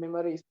and main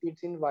memory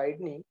speeds in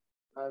widening.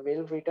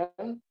 Well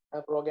written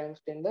programs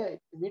tend the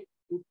exhibit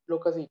good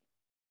locality.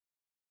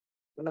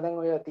 ඔන්න දැන්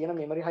ඔය තියෙන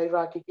memory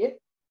hierarchy එකේ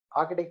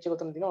architecture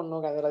උතන තියෙන ඔන්න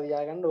ඕක ඇදලා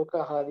තියාගන්න ඕක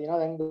අහලා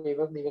තියෙනවා දැන්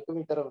මේක දෙකම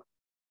විතරම.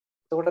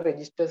 එතකොට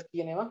registers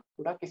කියන ඒවා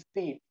ගොඩක්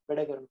speed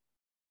වැඩ කරනවා.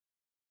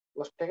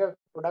 cost එක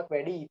ගොඩක්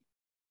වැඩි.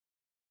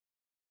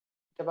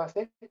 ඊට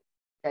පස්සේ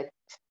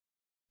catch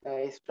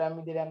SRAM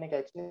විදිහට යන්නේ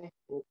catch නේ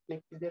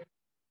click විදිහට.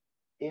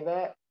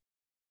 ඒවා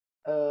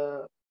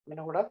වෙන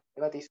ගොඩක්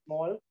ඒවත්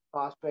small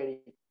fast වැඩි.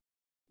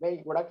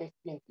 මේ ගොඩක්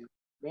expensive.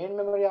 main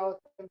memory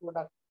අවස්ථාවෙන්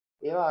ගොඩක්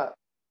ඒවා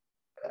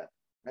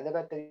මැද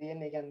පැත්තේ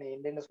තියෙන ඒ කියන්නේ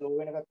එන්න ස්ලෝ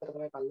වෙන පැත්තට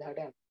තමයි පල්ලෙහාට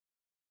යන්නේ.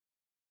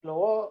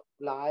 slow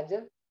large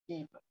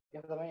keep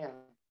ඒක තමයි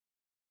යන්නේ.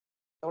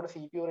 එතකොට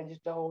CPU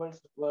register holds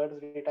words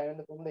return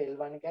from the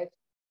L1 cache.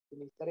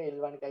 ඉතින්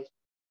L1 cache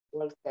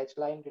holds cache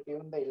line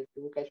return the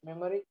L2 cache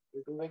memory.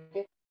 L2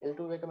 එකේ L2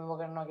 එක මෙව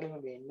කරනවා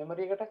කියලා main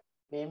memory එකට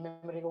main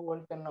memory එක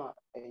hold කරනවා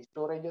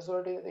storages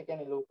වලට ඒ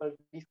කියන්නේ local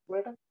disk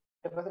වලට.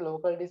 ඊට පස්සේ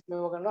local disk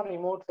මෙව කරනවා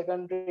remote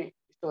secondary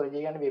storage.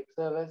 ඒ කියන්නේ web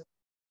servers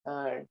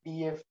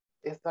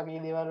DFS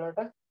වගේ දේවල් වලට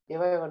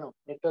ඒවා යවනවා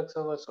network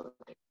servers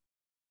වලට.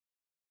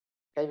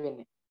 ඒකයි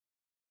වෙන්නේ.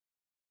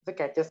 ඒක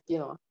catches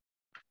කියනවා.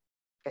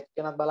 catch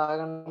එකක් බලා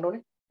ගන්න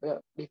ඕනේ. ඔය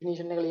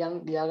definition එක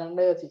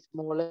ලියාගන්න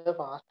smaller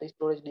fast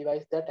storage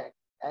device that act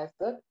as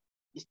a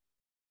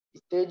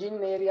staging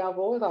area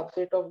for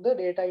subset of the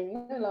data in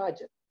a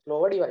larger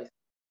slower device.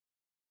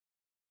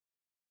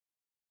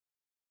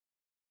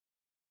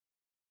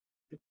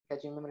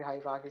 catching memory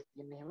hierarchies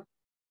කියන්නේ එහෙම.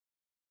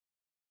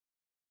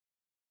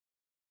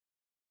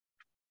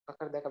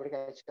 අකර දැන් අපිට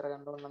catch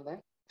කරගන්න ඕන නම්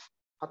දැන්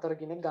 4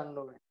 කෙනෙක් ගන්න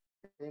ඕනේ.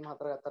 එහෙම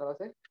 4 ගත්තාට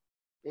පස්සේ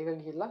ඒක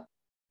ගිහිල්ලා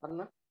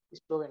අන්න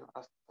ස්ටෝර්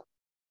වෙනවා.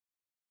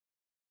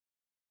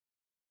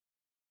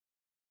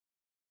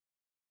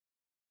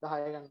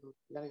 10 ගන්න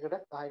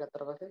ඊළඟට 10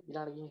 ගත්තට පස්සේ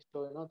ඊළඟට ගිහින්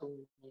ස්ටෝර් වෙනවා 3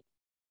 මිනිත්.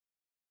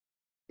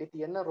 ඒ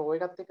තියෙන රෝ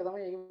එකත් එක්ක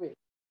තමයි ඒක වෙන්නේ.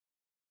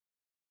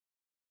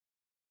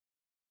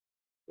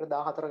 ඒක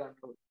 14 ගන්න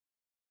ඕනේ.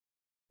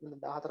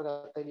 14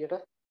 ගත්ත එළියට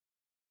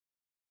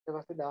ඊට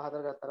පස්සේ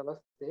 14 ගත්තට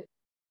පස්සේ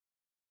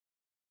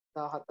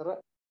 14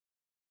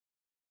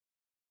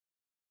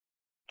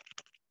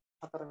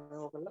 4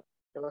 මේව කළා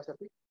ඊට පස්සේ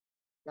අපි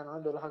යනවා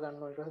 12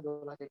 ගන්නවා ඊට පස්සේ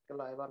 12 චෙක්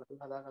කරලා ආයෙ වරද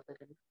හදාගත්ත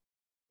කෙනෙක්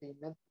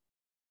තියෙන්නේ.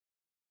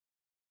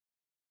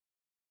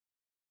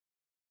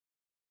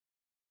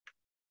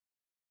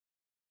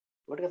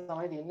 ඔකට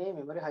තමයි තියෙන්නේ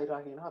memory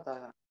hierarchy කියන කතාව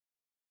ගන්න.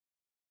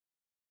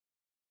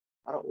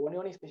 අර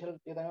ඕනේ ස්පෙෂල්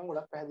දේ තමයි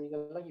ගොඩක් පැහැදිලි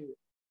කරලා කිව්වේ.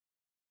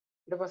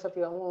 ඊට පස්සේ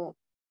අපි යමු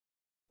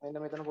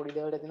මෙන්න මෙතන පොඩි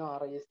දේවල් තියෙනවා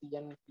RISC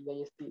කියන්නේ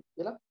CISC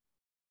කියලා.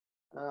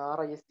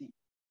 RISC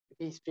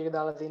ඒකේ history එක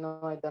දාලා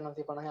තියෙනවා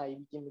 1950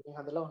 IBM එකකින්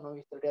හදලා ඔන්න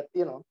විස්තර ටිකක්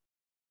තියෙනවා.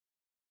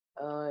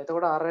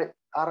 එතකොට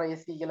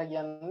RISC කියලා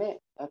කියන්නේ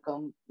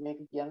මේක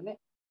කියන්නේ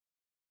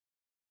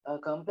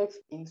complex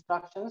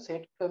instruction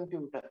set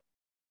computer.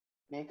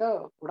 මේක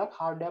ගොඩක්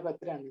hardware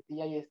පැත්තට යන්නේ.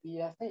 CISC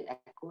as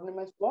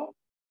acronyms for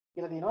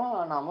කියලා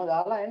තියෙනවා නම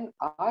දාලා and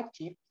are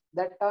chips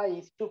that are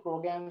easy to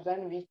program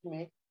and which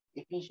make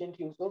efficient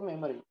use of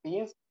memory.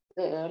 Means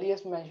the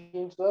earliest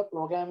machines were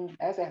programmed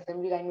as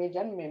assembly language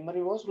and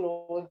memory was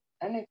low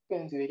and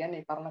expensive. ඒ කියන්නේ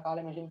පරණ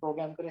කාලේ machine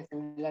program කරේ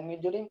assembly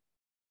language වලින්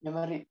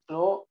memory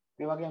slow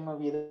ඒ වගේම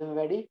වියදම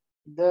වැඩි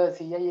The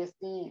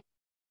CISC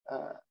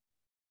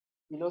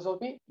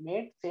philosophy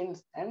made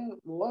sense and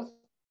was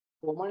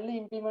commonly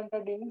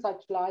implemented in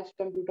such large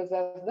computers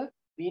as the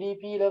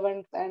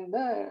PDP-11 and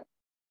the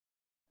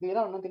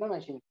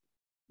machine.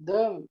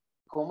 The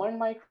common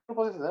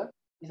microprocessor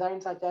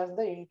designs such as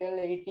the Intel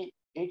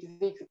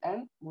 8086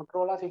 and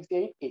Motorola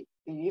 68K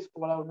series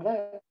followed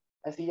the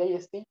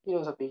CISC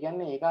philosophy.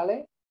 කියන්නේ ඒ කාලේ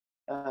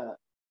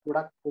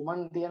ගොඩක් common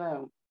තියෙන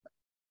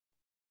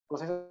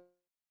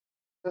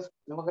processors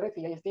නම කරේ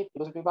CISC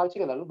philosophy පාවිච්චි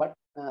කළලු but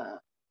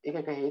ඒක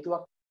එක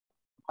හේතුවක්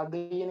මොකක්ද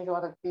කියන එක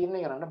මට තීරණය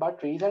කරන්න but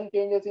recent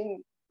changes in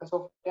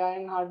software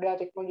and hardware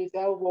technologies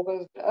have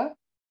focused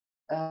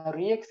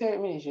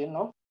re-examination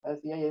of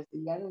CISC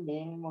and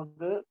main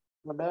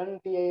modern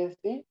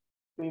CISC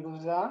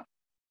because are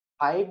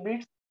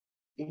hybrids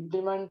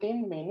implementing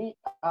many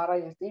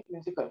RISC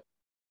principles.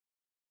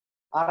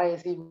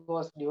 RISC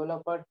was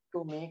developed to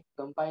make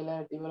compiler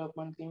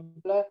development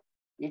simpler.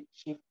 It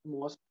shifts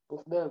most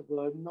of the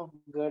burden of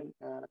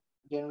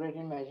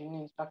generating machine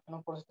instruction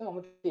process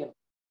අමුතිය.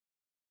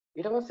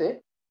 ඊට පස්සේ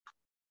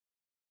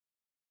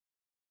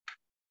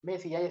මේ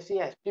CISC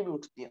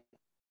attributes තියෙනවා.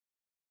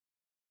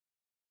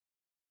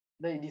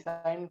 The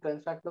design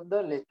construct of the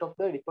list of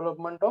the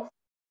development of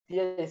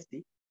CISC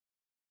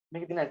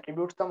මේක තියෙන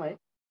attributes තමයි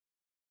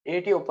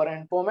AT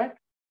operand format.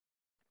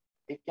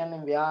 It can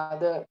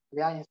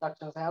where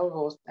instructions have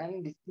host and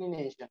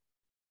destination.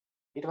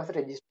 ඊට පස්සේ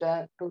register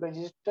to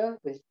register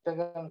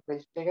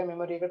එක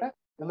memory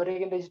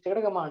එකකින් register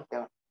එකට command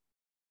යනවා.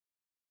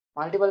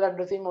 Multiple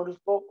addressing models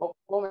for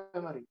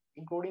memory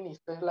including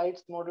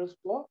specialized models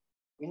for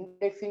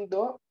indexing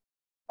the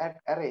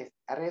arrays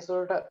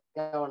වලට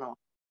යවනවා.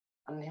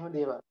 අන්න එහෙම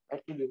දේවල්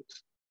attributes.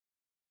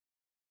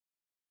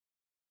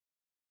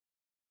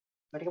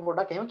 මේක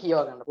පොඩ්ඩක් එහෙම කියව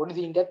ගන්න. පොඩි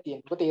සීන් එකක්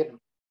තියෙනවා. ඔක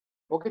තේරෙනවා.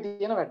 ඕකේ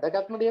තියෙන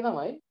වැදගත්ම දේ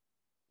තමයි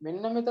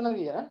මෙන්න මෙතන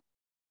තියෙන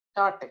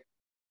chart එක.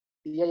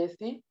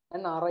 CISC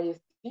and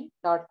RISC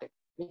chart එක.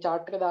 මේ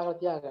chart එක දාලා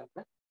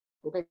තියාගන්න.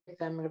 ඕක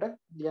exam එකට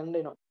ලියන්න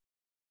එනවා.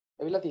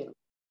 එවිලා තියෙනවා.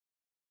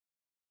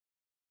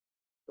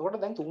 ඒකට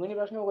දැන් තුන්වෙනි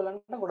ප්‍රශ්නේ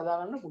ඔයගලන්ට ගොඩ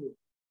දාගන්න පුළුවන්.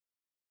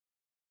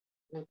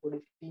 මේ පොඩි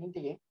සීන්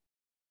ටිකේ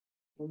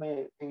මේ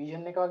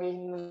රිවිෂන් එක වගේ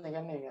ඉන්න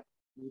කියන්නේ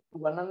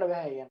ගන්නන්න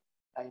බෑ කියන්නේ.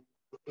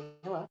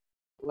 එහෙම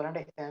ඔයගලන්ට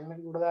exam එක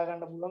ගොඩ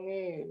දාගන්න පුළුවන්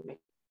මේ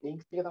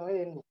links ටික තමයි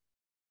දෙන්නේ.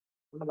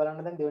 ඔන්න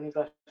බලන්න දැන් දෙවෙනි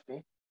ප්‍රශ්නේ.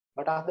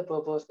 What are the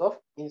purpose of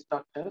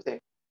instruction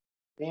set?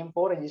 Name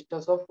 4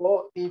 registers of for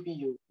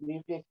CPU.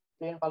 Briefly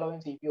explain following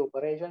CPU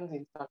operations,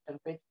 instruction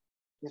fetch,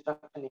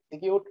 instruction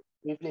execute.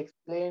 Briefly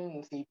explain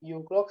CPU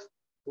clocks.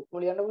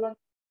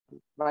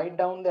 Write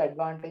down the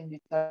advantage,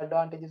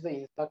 disadvantages of the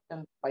instruction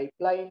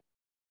pipeline.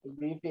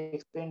 Briefly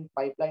explain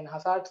pipeline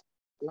hazards.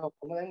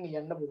 Define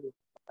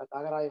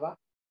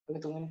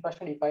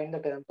the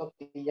terms of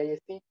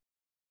CISC.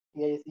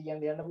 CISC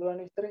and the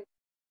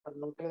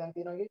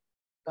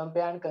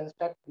compare and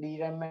construct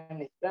DRAM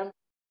and SRAM.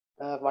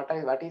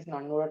 What is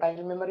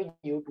non-volatile memory?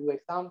 Give 2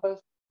 examples.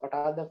 What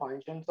are the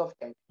functions of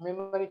cache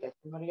memory? Cache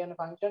memory and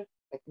function.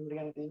 Cache memory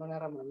and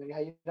memory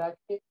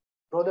hierarchy.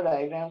 Draw the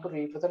diagram to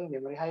represent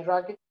memory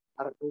hierarchy.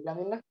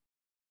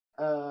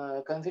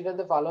 Consider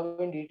the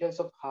following details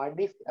of hard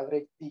disk.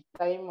 Average peak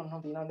time.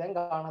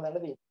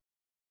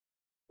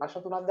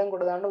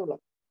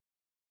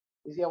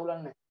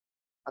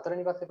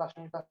 හතරවෙනි පස්සේ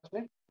ප්‍රශ්නේ පස්සේ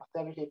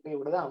අපි shape එකේ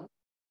උඩ දාමු.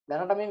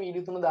 දැනට මේ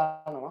video තුන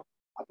දානවා.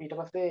 අපි ඊට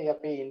පස්සේ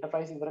අපේ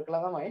එන්ටර්ප්‍රයිස් ඉවර කළා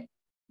තමයි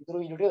ඉතුරු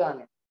වීඩියෝ ටික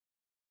දාන්නේ.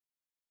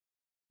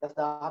 දැන්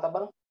 17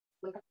 බලමු.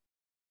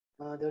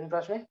 දෙවෙනි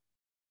ප්‍රශ්නේ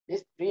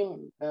is three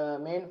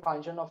main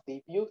function of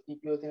CPU.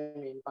 CPU තියෙන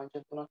main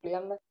function තුනක්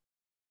ලියන්න.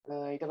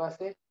 ඊට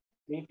පස්සේ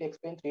briefly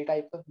explain three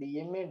types of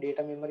DMA,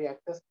 data memory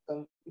access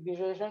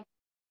configuration.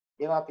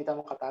 ඒවා අපි තම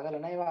කතා කරලා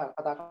නැහැ. ඒවා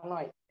කතා කරනවා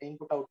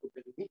input output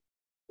එකේදී.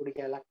 පොඩි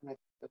කැලක්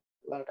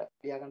වලට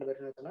ලියාගන්න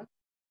බැරි නේද?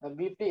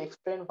 Briefly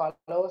explain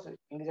follows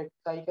indirect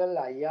cycle,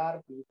 IR,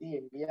 PT,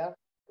 MPR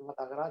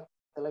කතා කරා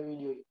තල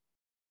වීඩියෝ එක.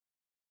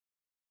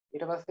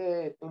 ඊට පස්සේ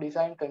to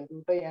design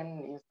computer and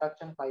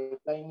instruction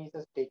pipeline is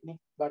a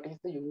technique but is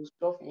the use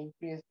of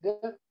increase the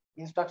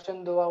instruction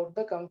throughout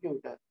the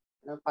computer.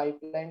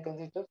 Pipeline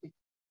consists of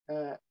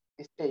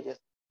stages.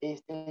 A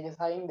stages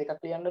හයින් දෙකක්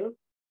ලියන්නලු.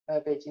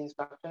 fetch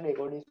instruction,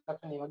 decode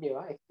instruction මේ වගේ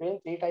ඒවා. Explain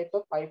three types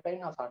of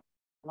pipeline hazard.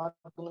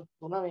 තුන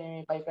මේ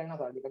pipeline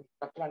hazard එක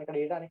structure අනික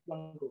data අනික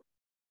control.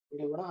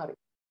 ඒක වුණා හරි.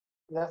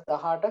 ඊට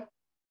 18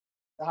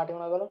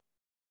 මොනවද බලමු.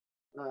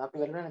 අපි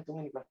බලන්නේ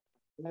තුන්වෙනි ප්‍රශ්නේ.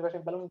 තුන්වෙනි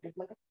ප්‍රශ්නේ බලමු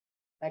treatment.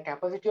 The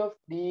capacity of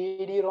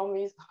DD-ROM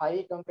is high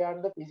compared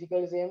to the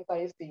physical same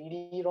size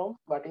CD-ROM.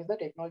 What is the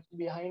technology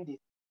behind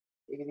this?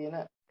 ඒකේ තියෙන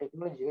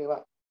technology ඒවා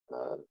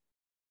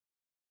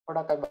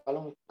පොඩක් අපි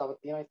බලමු. තව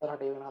තියෙනවා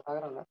ඉස්සරහට ඒ වෙන කතා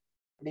කරන්න.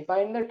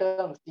 Define the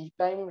terms peak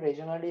time,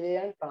 regional delay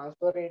and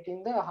transfer rate in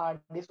the hard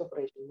disk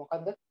operation.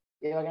 මොකද්ද?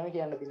 ඒවා ගැන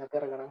කියන්න තියෙන අපි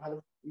අර ගණන්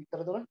හදමු.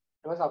 විස්තර තුන.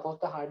 ඊට පස්සේ suppose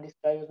the hard disk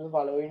drive will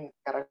following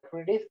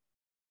characteristics.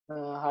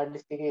 hard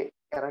disk එකේ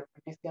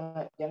characteristics කියන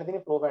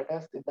තියෙන flow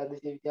patterns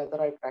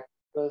 1224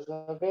 practical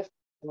surface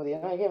මොකද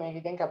කියනවා ඒකේ මේක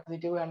කියන්නේ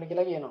capacity hand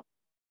කියලා කියනවා.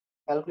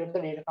 Calculate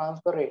the data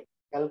transfer rate.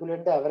 Calculate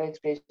calculate the average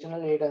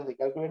stational latency,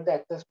 calculate the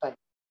access time.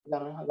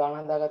 ගාන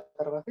හදාගත්තට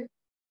පස්සේ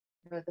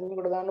මෙතනින්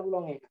කොට දාන්න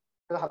පුළුවන් ඒක.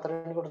 ඒක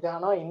හතරවෙනි කොට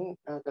දානවා in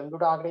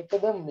computer architecture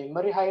the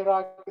memory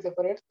hierarchy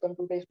separates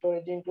computer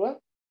storage into a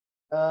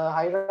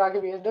hierarchy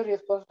based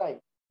response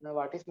type. Now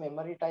what is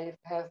memory type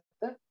has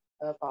the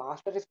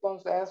faster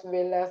response as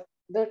well as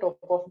the top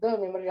of the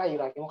memory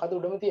hierarchy. මොකද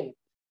උඩම තියෙන්නේ.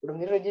 උඩම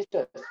තියෙන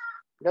register.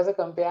 It has a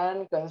compare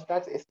and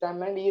constructs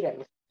SRAM and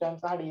DRAM. SRAM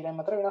සහ DRAM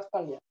අතර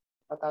වෙනස්කම් ලියන්න.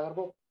 කතා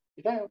කරපුවා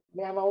ඊට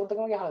මේ හැම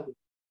අවුරුද්දකම ගහලා තියෙනවා.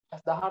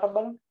 18ක්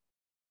බලන්න.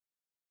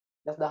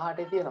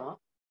 18 තියෙනවා.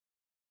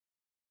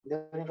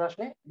 දෙවෙනි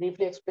ප්‍රශ්නේ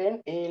briefly explain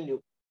ALU.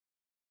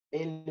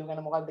 ALU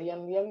ගැන මොකක්ද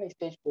කියන්නේ?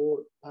 Stage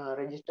 4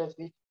 registers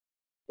which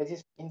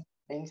exist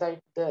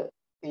inside the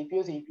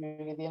CPU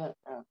එකේ තියෙන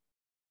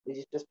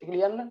registers ටික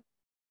ලියන්න.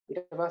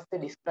 ඊට පස්සේ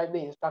describe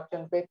the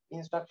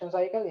instruction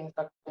cycle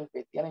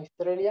කියන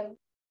විස්තරය ලියන්න.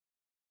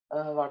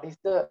 What is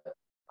the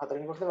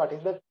හතරවෙනි කොටසේ what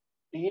is the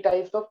three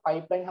types of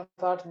pipeline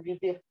hazards,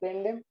 briefly explain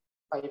them.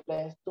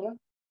 Pipelines තුන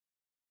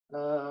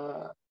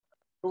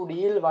to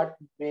deal what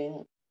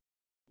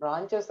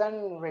branches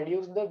and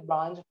reduce the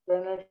branch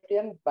penalty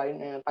and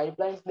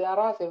pipelines. There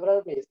are several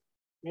ways.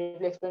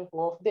 Briefly explain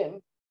four of them.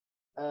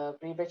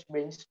 Prefetch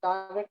bench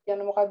target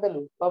කියන්නේ මොකද්ද?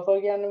 loop buffer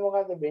කියන්නේ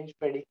මොකද්ද? bench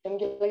prediction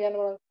කියලා කියන්නේ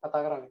මොනවද?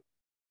 කතා කරන්නේ.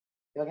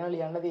 ඒක ගැන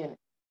ලියන්න තියෙන්නේ.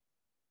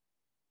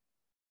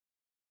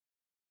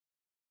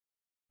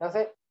 ඊට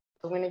පස්සේ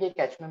තුන්වෙනි එකේ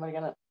cache memory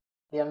ගැන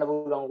ලියන්න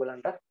පුළුවන්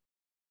ඔයගලන්ට.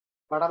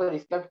 What are the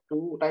describe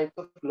two types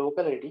of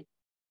locality?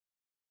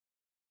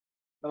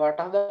 What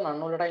are the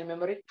non-volatile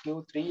memory? Give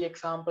 3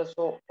 examples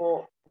for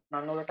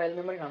non-volatile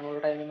memory.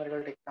 Non-volatile memory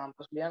වලට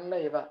examples ලියන්න.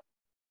 ඒවා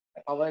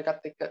power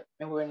එකත් එක්ක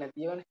මෙහෙම වෙන්නේ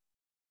නැති ඒවානේ.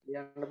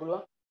 ලියන්න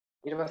පුළුවන්.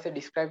 ඊට පස්සේ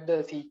describe the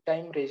seek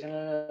time,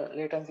 regional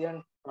latency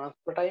and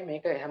transfer time.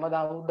 මේක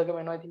හැමදාම උද්දකම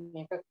වෙනවා. ඉතින්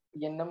මේක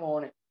කියන්නම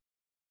ඕනේ.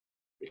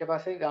 ඊට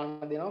පස්සේ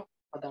ගන්න දෙනවා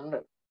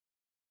හදන්න.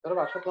 ඒතර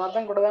ප්‍රශ්න තුනක්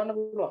දැන් කොට දාන්න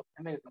පුළුවන්.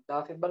 හැම එකම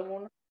 16ක් බලමු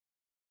ඕන.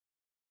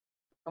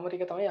 කම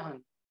ටික තමයි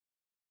අහන්නේ.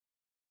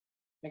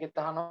 මේකෙත්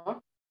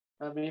අහනවා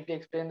briefly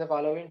explain the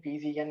following.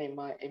 PC කියන්නේ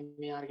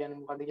MAR කියන්නේ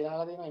මොකද්ද කියලා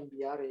අහලා දෙනවා.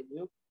 MBR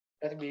ALU.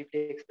 ඊට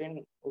briefly explain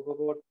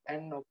opcode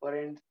and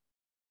operands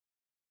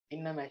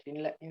in a machine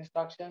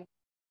instruction.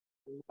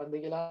 මොකද්ද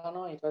කියලා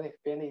අහනවා. ඊට පස්සේ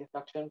explain the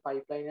instruction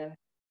pipeline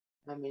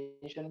and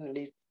mention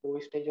lead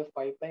 4 stage of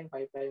pipeline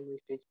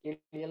stage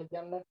කියලා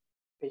කියන්න.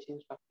 fetch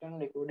instruction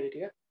decode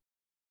ටික.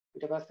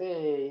 ඊට පස්සේ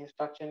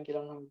instruction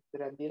කියලා නම්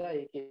විස්තරයක් දීලා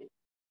ඒකේ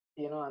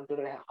තියෙනවා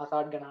අන්තිමට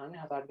hazard ගැන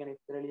අහන්නේ. hazard ගැන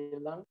විස්තර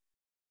ලියලා දාන්න.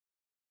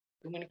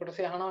 තුන්වෙනි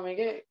කොටසේ අහනවා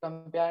මේකේ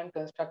compare and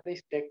construct the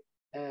stack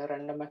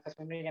random access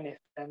memory කියන්නේ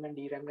SRAM and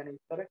DRAM ගැන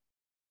විස්තර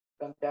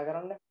compare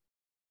කරන්න.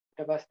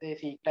 ඊට පස්සේ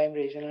seek time,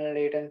 regional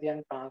latency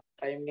and transfer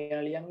time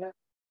ගැන ලියන්න.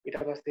 ඊට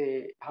පස්සේ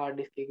hard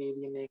disk එකේ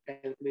තියෙන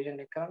calculation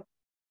එක කරන්න.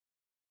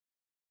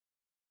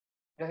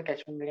 ඊට පස්සේ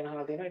cache memory ගැන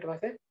අහලා තියෙනවා. ඊට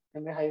පස්සේ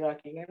memory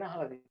hierarchy ගැන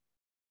අහලා තියෙනවා.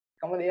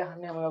 කම දේ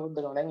අහන්නේ හැම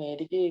අවුරුද්දකම. දැන් මේ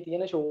ටිකේ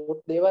තියෙන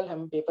short දේවල්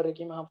හැම paper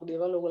එකේම අහපු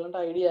දේවල් ඔයගලන්ට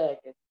idea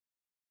එකක් ඇති.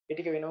 ඒ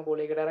ටික වෙනම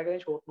කෝලයකට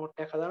අරගෙන short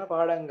note එකක් හදාන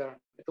පාඩම් කරන්න.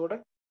 එතකොට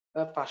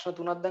ප්‍රශ්න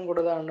තුනක් දැන්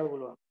කොට දාන්න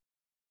පුළුවන්.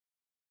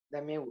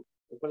 දැන් මේ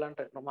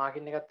ඔයගලන්ට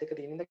මාකින් එකත් එක්ක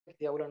තියෙන ඉඳ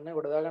කියවුලන්න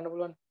කොට දා ගන්න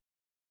පුළුවන්.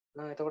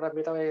 එතකොට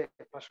අපි තව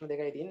ප්‍රශ්න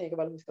දෙකයි තියෙන්නේ. ඒක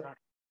බලමු ඉස්සරහට.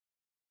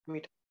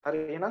 හරි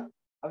එහෙනම්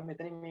අපි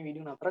මෙතනින් මේ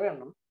වීඩියෝ නතර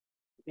කරනවා.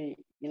 අපි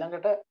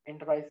ඊළඟට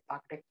enterprise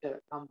architecture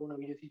සම්පූර්ණ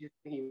වීඩියෝ සීරීස්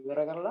එක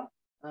ඉවර කරලා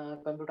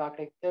computer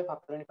architecture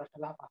 7 වෙනි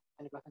ප්‍රශ්න 5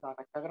 වෙනි ප්‍රශ්න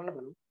සාකච්ඡා කරන්න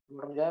බලමු.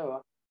 උඹටම ජය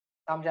වේවා.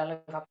 තාම channel එක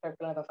subscribe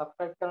කරලා නැත්නම්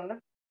subscribe කරන්න.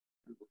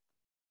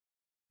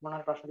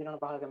 මොනවාරි ප්‍රශ්න තියෙනවනම්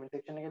පහල comment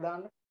section එකේ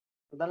දාන්න.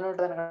 උදැන්නට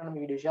දැනගන්න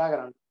මේ වීඩියෝ share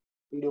කරන්න.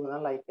 වීඩියෝ එක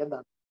ගන්න like එකක්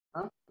දාන්න.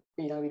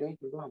 ඊළඟ වීඩියෝ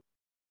එකේ